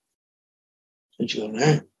சாப்பிடுறோம் வச்சுக்கோங்க,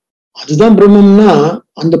 அதுதான் பிரம்மம்னா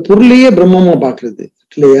அந்த பொருளையே பிரம்மமா பாக்குறது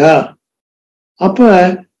இல்லையா? அப்ப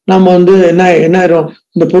நம்ம வந்து என்ன ஆயிரும்,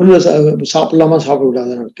 இந்த பொருளை சாப்பிடலாமா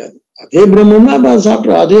சாப்பிடக்கூடாதுன்னு இருக்காது. அதே பிரம்மம்னா அதை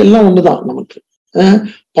சாப்பிடுறோம், அதே எல்லாம் ஒண்ணுதான் நமக்கு.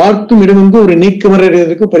 பார்க்கும் இடமுக்கு ஒரு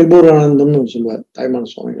நீக்கமறைக்கு பரிபூர்ண ஆனந்தம்னு சொல்லுவார் தாய்மான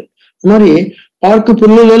சுவாமிகள். இந்த மாதிரி பார்க்க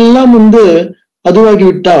பொருள்கள் எல்லாம் வந்து அதுவாகி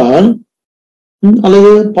விட்டால்,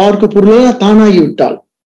 அல்லது பார்க்க பொருள்கள் தானாகி விட்டால்,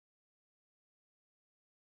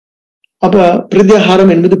 அப்ப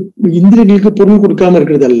பிரத்யாகாரம் என்பது இந்திரியங்களுக்கு பொருள் கொடுக்காம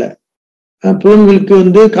இருக்கிறது அல்ல, புலன்களுக்கு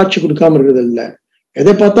வந்து காட்சி கொடுக்காம இருக்கிறது அல்ல.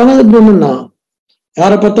 எதை பார்த்தாலும் அது பிரம்மன் தான்,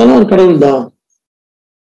 யாரை பார்த்தாலும் அது கடவுள் தான்,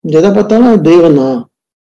 எதை பார்த்தாலும் அது தெய்வம் தான்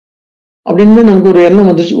அப்படின்னு நமக்கு ஒரு எண்ணம்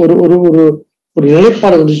வந்துச்சு, ஒரு ஒரு ஒரு ஒரு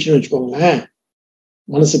நிலைப்பாடு வந்துச்சுன்னு வச்சுக்கோங்களேன்,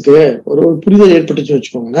 மனசுக்கு ஒரு புரிதல் ஏற்பட்டுச்சுன்னு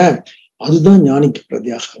வச்சுக்கோங்களேன், அதுதான் ஞானிக்கு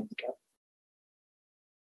பிரத்யாகாரம்.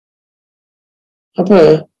 அப்ப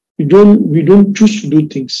we don't choose to do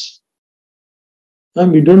things,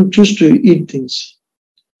 we don't choose to eat things.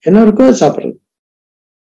 என்ன இருக்கோ அது சாப்பிடுறது.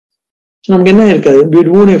 நமக்கு என்ன இருக்காது, we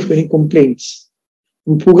don't have any complaints,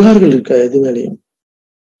 புகார்கள் இருக்காது எது மேலேயும்.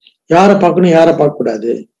 யாரை பார்க்கணும் யாரை பார்க்க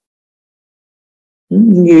கூடாது,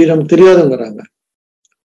 இங்க நமக்கு தெரியாதவங்க வராங்க,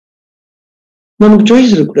 நமக்கு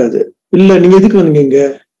சாய்ஸ் இருக்கக்கூடாது. இல்ல நீங்க எதுக்கு வந்தீங்க இங்க,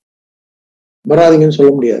 வராதிங்கன்னு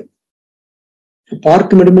சொல்ல முடியாது.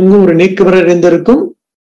 பார்க்கும் இடமுங்க ஒரு நீக்க வர இருந்திருக்கும்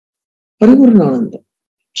பரிபூர்ண ஆனந்தம்.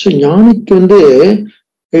 சோ ஞானிக்கு வந்து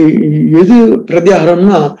எது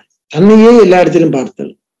பிரத்யாகாரம்னா தன்னையே எல்லா இடத்திலும்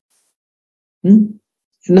பார்த்தல்.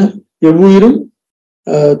 என்ன, எவ்வுயிரும்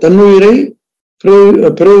தன்னுயிரை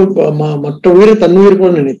மற்ற உயிரை தன்னுயிர்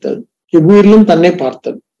போல நினைத்தல், எவ்வுயிரிலும் தன்னை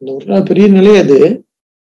பார்த்தல். இந்த ஒரு பெரிய நிலை அது.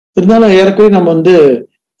 இருந்தாலும் ஏறக்குறைய நம்ம வந்து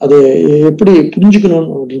அதை எப்படி புரிஞ்சுக்கணும்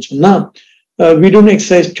அப்படின்னு சொன்னா, we don't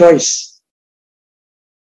exercise choice.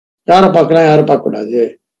 யாரை பார்க்கலாம் யாரை பார்க்க கூடாது,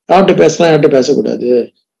 யார்கிட்ட பேசலாம் யார்கிட்ட பேசக்கூடாது,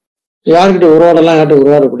 யார்கிட்ட உருவாடலாம் யார்கிட்ட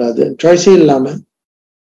உருவாடக்கூடாது, சாய்ஸே இல்லாம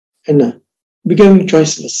என்ன பிகமிங்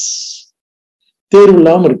சாய்ஸ்லெஸ், தேர்வு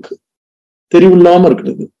இல்லாம இருக்கு, தெரிவு இல்லாம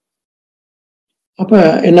இருக்கிறது. அப்ப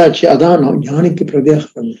என்னாச்சு, அதான் ஞானிக்கு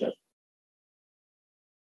பிரத்யாகாரம்.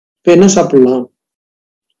 இப்ப என்ன சாப்பிடலாம்,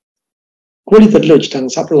 கோழி தட்டுல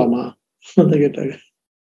வச்சுட்டாங்க, சாப்பிடலாமா கேட்டாங்க.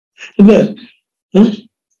 இல்ல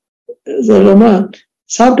சொல்லலாமா,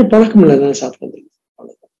 சாப்பிட்டு பழக்கம் இல்லை, நான் சாப்பிடுறது.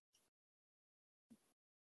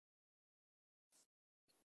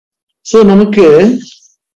 சோ நமக்கு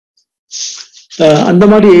அந்த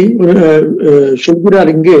மாதிரி ஒரு சொல்கிறார்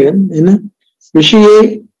இங்கு, என்ன,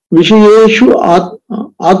 விஷயேஷு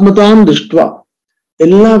ஆத்மதான் திருஷ்டுவா,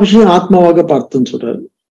 எல்லா விஷயம் ஆத்மாவாக பார்த்துன்னு சொல்றாரு.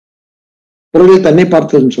 பொருளை தன்னை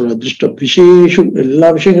பார்த்ததுன்னு சொல்றாரு. திருஷ்டம் விஷயேஷு, எல்லா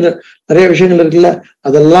விஷயங்களும் நிறைய விஷயங்கள் இருக்குல்ல,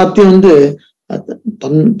 அது எல்லாத்தையும் வந்து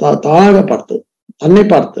தானாக பார்த்தது, தன்னை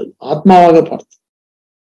பார்த்தது, ஆத்மாவாக பார்த்தது.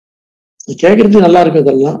 கேட்கறதுக்கு நல்லா இருக்கு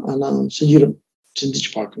அதெல்லாம், ஆனா செய்யணும்,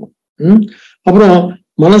 சிந்திச்சு பார்க்கணும். அப்புறம்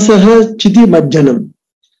மனசக சிதி மஜ்ஜனம்,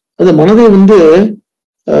 அது மனதை வந்து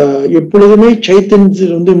எப்பொழுதுமே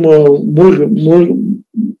சைத்தன்யத்தில் வந்து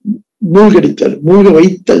மூழ்கடித்தல், மூழ்க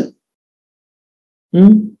வைத்தல்.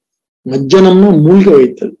 மஜ்ஜனம்னா மூழ்க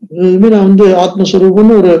வைத்தல். இதுமே நான் வந்து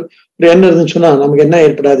ஆத்மஸ்வரூபம்னு ஒரு எண்ணம் இருந்துன்னு சொன்னா நமக்கு என்ன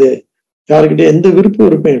ஏற்படாது, யாருக்கிட்ட எந்த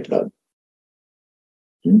விருப்பம் ஏற்படாது,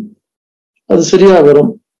 அது சரியா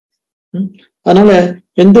வரும். அதனால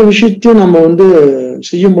எந்த விஷயத்தையும் நம்ம வந்து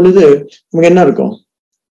செய்யும் பொழுது நமக்கு என்ன இருக்கும்,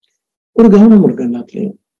 ஒரு கவனம் இருக்கு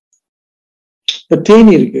எல்லாத்துலயும். இப்ப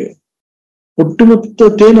தேனி இருக்கு, ஒட்டுமொத்த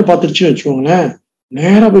தேனை பார்த்துருச்சுன்னு வச்சுக்கோங்களேன்,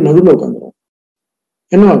 நேரா போய் நடுவில் உட்காந்துரும்.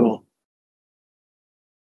 என்ன ஆகும்?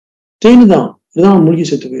 தேனு தான், இதுதான் மூழ்கி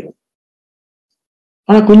செத்து போயிடும்.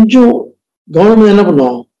 ஆனா கொஞ்சம் கவனமா என்ன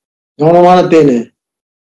பண்ணும்? கவனமான தேனு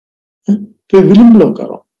போய் விளிம்புல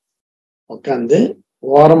உட்காரும். உட்காந்து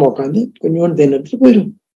ஓரமா உட்காந்து கொஞ்சோண்டு தேன் எடுத்துட்டு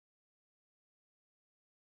போயிடும்.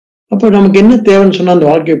 அப்ப நமக்கு என்ன தேவைன்னு சொன்னா அந்த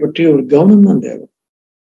வாழ்க்கையை பற்றி ஒரு கவனம் தான் தேவை.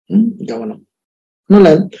 கவனம். அதனால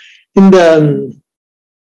இந்த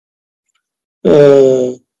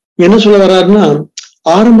என்ன சொல்ல வர்றாருன்னா,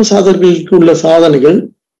 ஆரம்ப சாதகர்களுக்கு உள்ள சாதனைகள்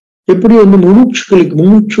எப்படி வந்து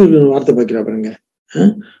முமுட்சு வார்த்தை பார்க்கிறா பாருங்க.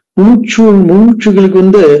 முமுட்சுகளுக்கு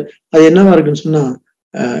அது என்னவா இருக்குன்னு சொன்னா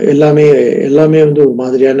எல்லாமே வந்து ஒரு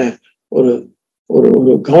மாதிரியான ஒரு ஒரு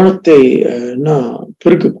ஒரு கவனத்தை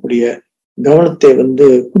பெருக்கக்கூடிய, கவனத்தை வந்து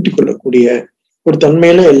கூட்டிக் கொள்ளக்கூடிய ஒரு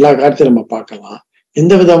தன்மையில எல்லா காரியத்தையும் நம்ம பார்க்கலாம்.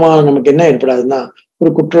 எந்த விதமா நமக்கு என்ன ஏற்படாதுன்னா ஒரு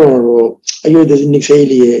குற்ற உணர்வோ, ஐயோ இதை இன்னைக்கு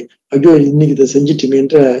செய்யலையே, ஐயோ இன்னைக்கு இதை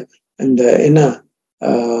செஞ்சிட்டுமேன்ற இந்த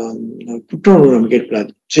குற்ற உணர்வு நமக்கு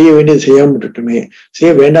ஏற்படாது. செய்ய வேண்டியது செய்யாம விட்டுட்டுமே,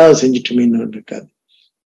 செய்ய வேண்டாத செஞ்சிட்டுமேன்னு இருக்காது.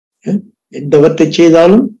 எந்த வத்தை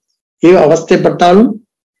செய்தாலும் அவஸ்தைப்பட்டாலும்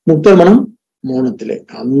முக்த மனம் மௌனத்திலே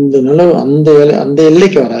அந்த நிலவு அந்த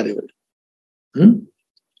எல்லைக்கு வராது இவர்.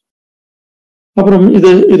 அப்புறம்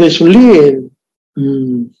இதை சொல்லி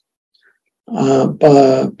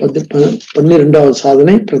 12வது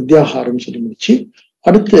சாதனை பிரத்யாகாரம் சொல்லி முடிச்சு,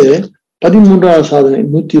 அடுத்து 13வது சாதனை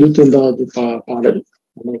 122வது பாடல்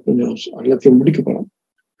கொஞ்சம் எல்லாத்தையும் முடிக்க போறோம்.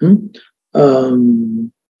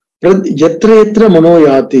 எத்திர எத்திர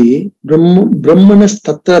மனோயாதி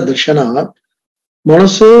பிரம்மணஸ்தத்ர தர்ஷனாத்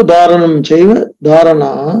மனசோ தாரணம் செய்வ தாரணா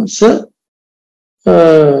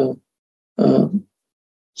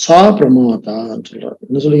சா பிரமாதான்னு சொல்றார்.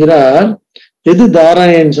 என்ன சொல்கிறார்? எது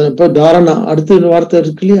தாரணைன்னு சொன்ன, இப்ப தாரணா அடுத்த வார்த்தை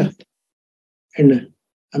இருக்கு இல்லையா, என்ன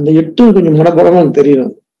அந்த 8 கொஞ்சம் மனப்படமா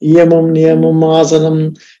தெரியணும். இயமம் நியமம் ஆசனம்,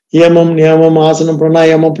 இயமம் நியமம் ஆசனம்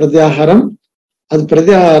பிராணாயாமம் பிரத்யாகாரம். அது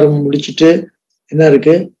பிரத்யாகாரம் முடிச்சுட்டு என்ன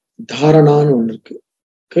இருக்கு? தாரணான்னு ஒண்ணு இருக்கு,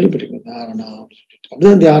 கேள்விப்பட்டிருக்கேன். தாரணா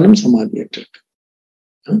அப்படிதான் தியானம் சமாதி இருக்கு.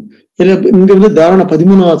 இங்க வந்து தாரணா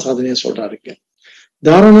 13வது சாதனையா சொல்றாருங்க.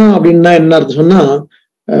 தாரணா அப்படின்னா என்ன அர்த்தம் சொன்னா,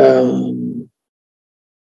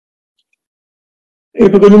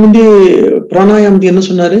 இப்ப கொஞ்சம் முந்தி பிராணாயாமத்துக்கு என்ன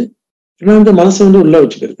சொன்னாரு? பிராணாயாமத்தை மனசை வந்து உள்ள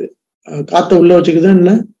வச்சுக்கிறது, காத்த உள்ள வச்சுக்கிறது.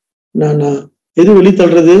 என்ன நான் எது வெளி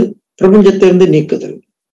தள்ளுறது? பிரபஞ்சத்தை வந்து நீக்குதல்.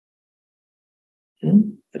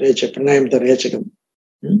 பிராணாயாமத்தை ரேச்சகம்.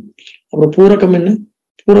 அப்புறம் பூரகம் என்ன?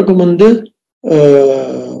 பூரகம் வந்து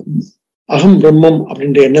அகம் பிரம்மம்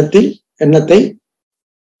அப்படின்ற எண்ணத்தை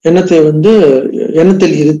வந்து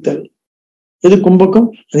எண்ணத்தில் இருத்தல். எது கும்பகம்?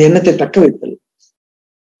 அந்த எண்ணத்தை தக்க வைத்தல்.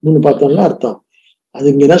 பார்த்தோம்ல அர்த்தம். அது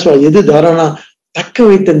இங்க என்ன சொல்ல, எது தாரணா தக்க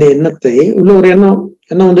வைத்த இந்த எண்ணத்தை உள்ள ஒரு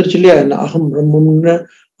எண்ணம் வந்துருச்சு இல்லையா? அகம்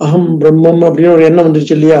பிரம்மம் அப்படின்னு ஒரு எண்ணம்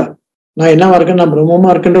வந்துருச்சு இல்லையா? நான் என்னவா இருக்கேன், நான்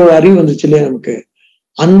பிரம்மமா இருக்கேன்ற ஒரு அறிவு வந்துருச்சு இல்லையா நமக்கு?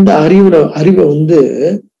 அந்த அறிவை வந்து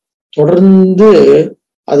தொடர்ந்து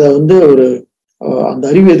அதை வந்து அந்த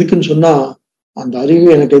அறிவு எதுக்குன்னு சொன்னா, அந்த அறிவு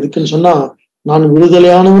எனக்கு எதுக்குன்னு சொன்னா, நான்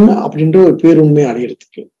விடுதலையானவன் அப்படின்ற ஒரு பேருண்மை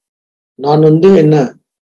அடையிறதுக்கு. நான் வந்து என்ன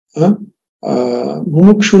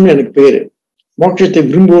முமுட்சுன்னு எனக்கு பேரு, மோட்சத்தை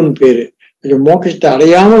விரும்புவோன்னு பேரு. மோட்சத்தை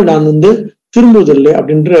அடையாமல் நான் வந்து திரும்புவதில்லை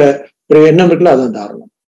அப்படின்ற ஒரு எண்ணம் இருக்குல்ல, அதான்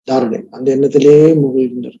தாரணை. அந்த எண்ணத்திலேயே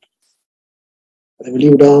இருக்கு, அதை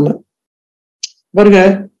வெளிவிடாம பாருங்க.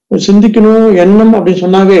 சிந்திக்கணும் எண்ணம் அப்படின்னு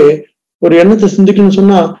சொன்னாவே, ஒரு எண்ணத்தை சிந்திக்கணும்னு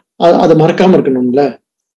சொன்னா அதை மறக்காம இருக்கணும்ல.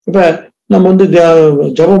 இப்ப நம்ம வந்து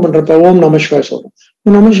ஜபம் பண்றப்ப ஓம் நம சிவாய சொல்றோம்.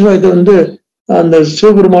 நம சிவாயத்தை வந்து அந்த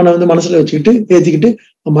சிவபெருமானை வந்து மனசுல வச்சுக்கிட்டு ஏத்திக்கிட்டு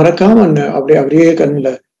மறக்காம அப்படியே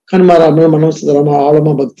கண்மாராம மனசுதரமா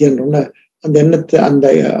ஆழமா பக்தின்றோம்ல, அந்த எண்ணத்தை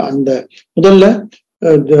அந்த முதல்ல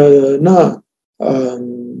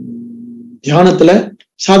தியானத்துல,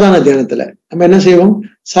 சாதாரண தியானத்துல நம்ம என்ன செய்வோம்?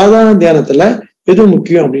 சாதாரண தியானத்துல எது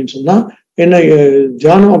முக்கியம் அப்படின்னு சொன்னா என்ன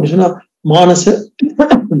தியானம் அப்படின்னு சொன்னா,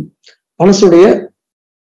 மனசுடைய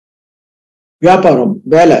வியாபாரம்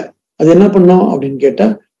வேலை அது என்ன பண்ணும் அப்படின்னு கேட்டா,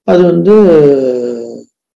 அது வந்து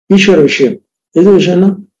ஈஸ்வர விஷயம். எது விஷயம்னா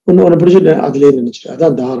ஒண்ணு பிடிச்சிட்டு அதுலயே நினைச்சிட்டு,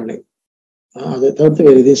 அதான் தாரணை. அதை தவிர்த்து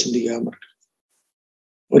வேற எதையும் சிந்திக்காம இருக்கு,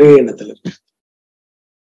 ஒரே எண்ணத்துல இருக்கு,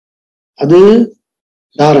 அது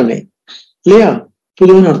தாரணை இல்லையா?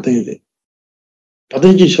 புதுவான அர்த்தம் இது,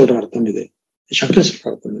 பதஞ்சலி சொல்ற அர்த்தம் இது, சங்கர சொல்ற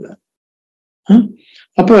அர்த்தம் இது.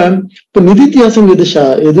 அப்ப இப்ப நிதித்தியாசம்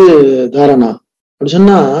எது தாரணா அப்படி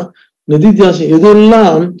சொன்னா, நிதித்தியாசம்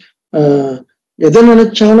எதெல்லாம் எதை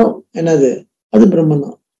நினைச்சாலும் என்னது, அது பிரம்மன்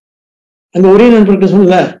தான். அங்க ஒரே நண்பர்கிட்ட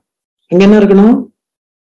சொல்லல, அங்க என்ன இருக்கணும்?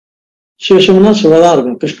 சிவசிவனா சிவதான்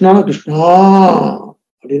இருக்கணும், கிருஷ்ணா கிருஷ்ணா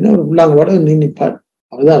அப்படின்னு ஒரு உள்ளாங்களோட நிற்பார்,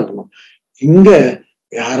 அவதான் இருக்கணும். இங்க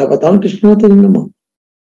யாரை பார்த்தாலும் கிருஷ்ணா தெரியணுமா?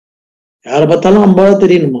 யாரை பார்த்தாலும் அம்பாவா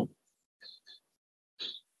தெரியணுமா?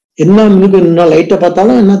 என்ன இன்னும் லைட்டை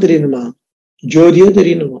பார்த்தாலும் என்ன தெரியணுமா? ஜோதியா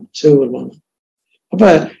தெரியணுமா சிவபெருமான். அப்ப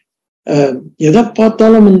எதை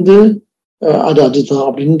பார்த்தாலும் அதுதான்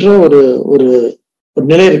அப்படின்ற ஒரு ஒரு ஒரு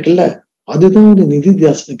நிலை இருக்குல்ல, அதுதான் ஒரு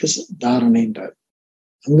நிதித்தியாசனுக்கு தாரணைன்றார்.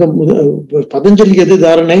 அங்க பதஞ்சலிக்கு எது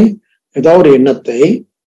தாரணை? ஏதாவது ஒரு எண்ணத்தை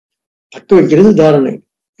தக்க வைக்கிறது தாரணை.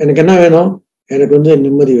 எனக்கு என்ன வேணும்? எனக்கு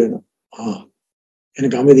நிம்மதி வேணும்,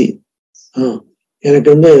 எனக்கு அமைதி,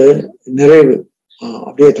 எனக்கு நிறைவு,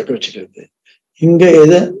 அப்படியே தக்க வச்சுக்கிறது. இங்க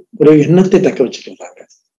எதை ஒரு எண்ணத்தை தக்க வச்சுக்கிறாங்க,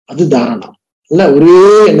 அது தாரணா இல்ல. ஒரே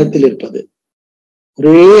எண்ணத்தில் இருப்பது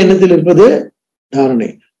தாரணை.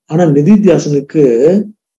 ஆனா நிதித்தியாசனுக்கு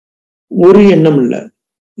ஒரு எண்ணம் இல்ல.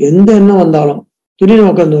 எந்த எண்ணம் வந்தாலும் துணியை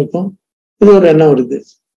உட்கார்ந்து இருக்கும், இது ஒரு எண்ணம் வருது,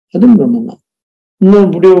 அதுவும் பிரம்மன் தான்.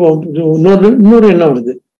 இன்னொரு எண்ணம்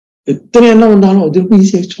வருது. எத்தனை எண்ணம் வந்தாலும் அது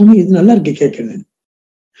ஈஸியா சொன்னி, இது நல்லா இருக்கு கேட்கறது.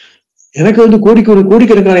 எனக்கு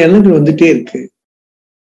கோடிக்கணக்கான எண்ணங்கள் வந்துட்டே இருக்கு.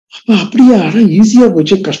 அப்ப அப்படியே ஈஸியா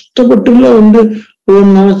போச்சு. கஷ்டப்பட்டுல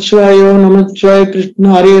ஓம் நமச்சிவாய கிருஷ்ணா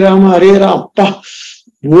ஹரே ராம ஹரே ராம், அப்பா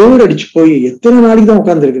போர் அடிச்சு போய் எத்தனை நாளைக்கு தான்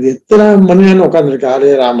உட்கார்ந்து இருக்குது, எத்தனை மணி நேரம் உட்கார்ந்து இருக்கு,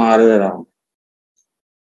 ஹரே ராம ஹரே ராம்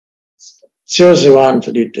சிவசிவான்னு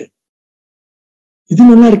சொல்லிட்டு. இது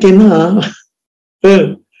நல்லா இருக்கேன்னா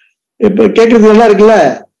இப்ப கேட்கறதுக்கு நல்லா இருக்குல்ல,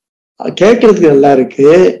 கேட்கறதுக்கு நல்லா இருக்கு.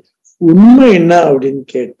 உண்மை என்ன அப்படின்னு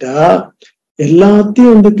கேட்டா,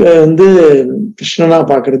 எல்லாத்தையும் கிருஷ்ணனா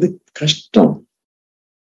பாக்குறது கஷ்டம்.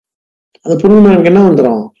 அந்த பொருள் எனக்கு என்ன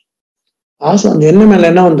வந்துடும்? ஆசை. அந்த எண்ணம் மேல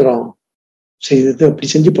என்ன வந்துடும்? செய்தது அப்படி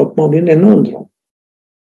செஞ்சு பார்ப்போம் அப்படின்னு என்ன வந்துடும்?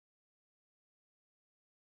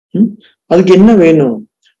 அதுக்கு என்ன வேணும்?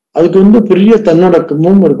 அதுக்கு பெரிய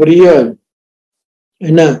தன்னடக்கமும் ஒரு பெரிய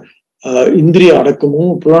என்ன இந்திரிய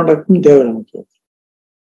அடக்கமும் புலனடக்கமும் தேவை நமக்கு.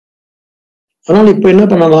 அதனால இப்ப என்ன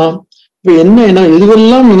பண்ணலாம்? இப்ப என்ன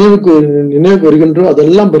எதுவெல்லாம் நினைவுக்கு வருகின்றோ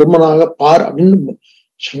அதெல்லாம் பிரம்மனாக பார் அப்படின்னு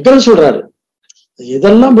சங்கரர் சொல்றாரு.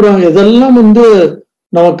 எதெல்லாம்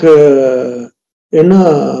நமக்கு என்ன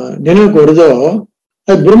நினைவுக்கு வருதோ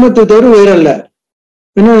அது பிரம்மத்தை தவிர வேற இல்ல.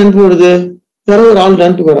 என்ன நினைப்பு வருது? யாரோ ஒரு ஆள்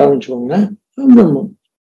நினைப்புக்கு வர ஆரம்பிச்சுக்கோங்க, பிரம்மம்.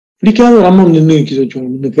 பிடிக்காத ஒரு அம்மா நின்று நிற்கிது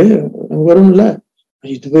வச்சுக்கோங்க, முன்னுக்கு நமக்கு வரும்ல,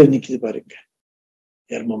 இது பேர் நிக்குது பாருங்க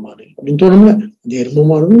எரும மாடு அப்படின்னு தோணும்ல, அந்த எரும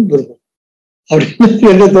மாடும் பிரம்மம்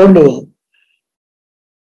அப்படின்னு என்ன தோண்டுவோம்.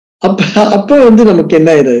 அப்ப நமக்கு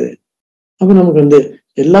என்ன ஆயிடுது? அப்ப நமக்கு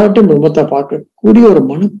எல்லாவற்றையும் பிரம்மத்தை பார்க்கக்கூடிய ஒரு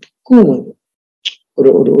மனப்பக்குவம், அது ஒரு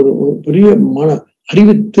ஒரு ஒரு பெரிய மன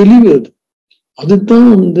அறிவு தெளிவு. அதுதான்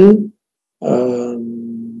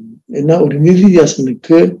என்ன ஒரு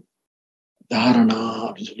நிதித்தியாசனுக்கு தாரணா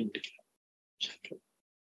அப்படின்னு சொல்லி முடிக்கலாம்.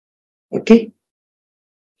 ஓகே,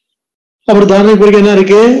 அப்புறம் தாரணை பிறகு என்ன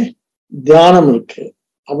இருக்கு? தியானம் இருக்கு,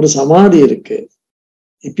 அப்புறம் சமாதி இருக்கு.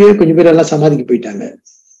 இப்பயே கொஞ்சம் பேர் எல்லாம் சமாதிக்கு போயிட்டாங்க.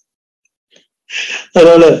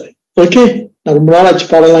 அதனால ஓகே, நான் ரொம்ப நாளாச்சு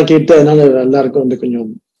பாடலாம் கேட்டு, அதனால எல்லாருக்கும் கொஞ்சம்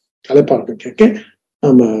களைப்பா இருக்கும் கேட்க.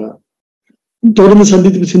 நம்ம தொடர்ந்து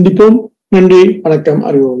சிந்திப்போம். நன்றி, வணக்கம்,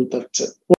 அறிவோம், தர்ச்ச.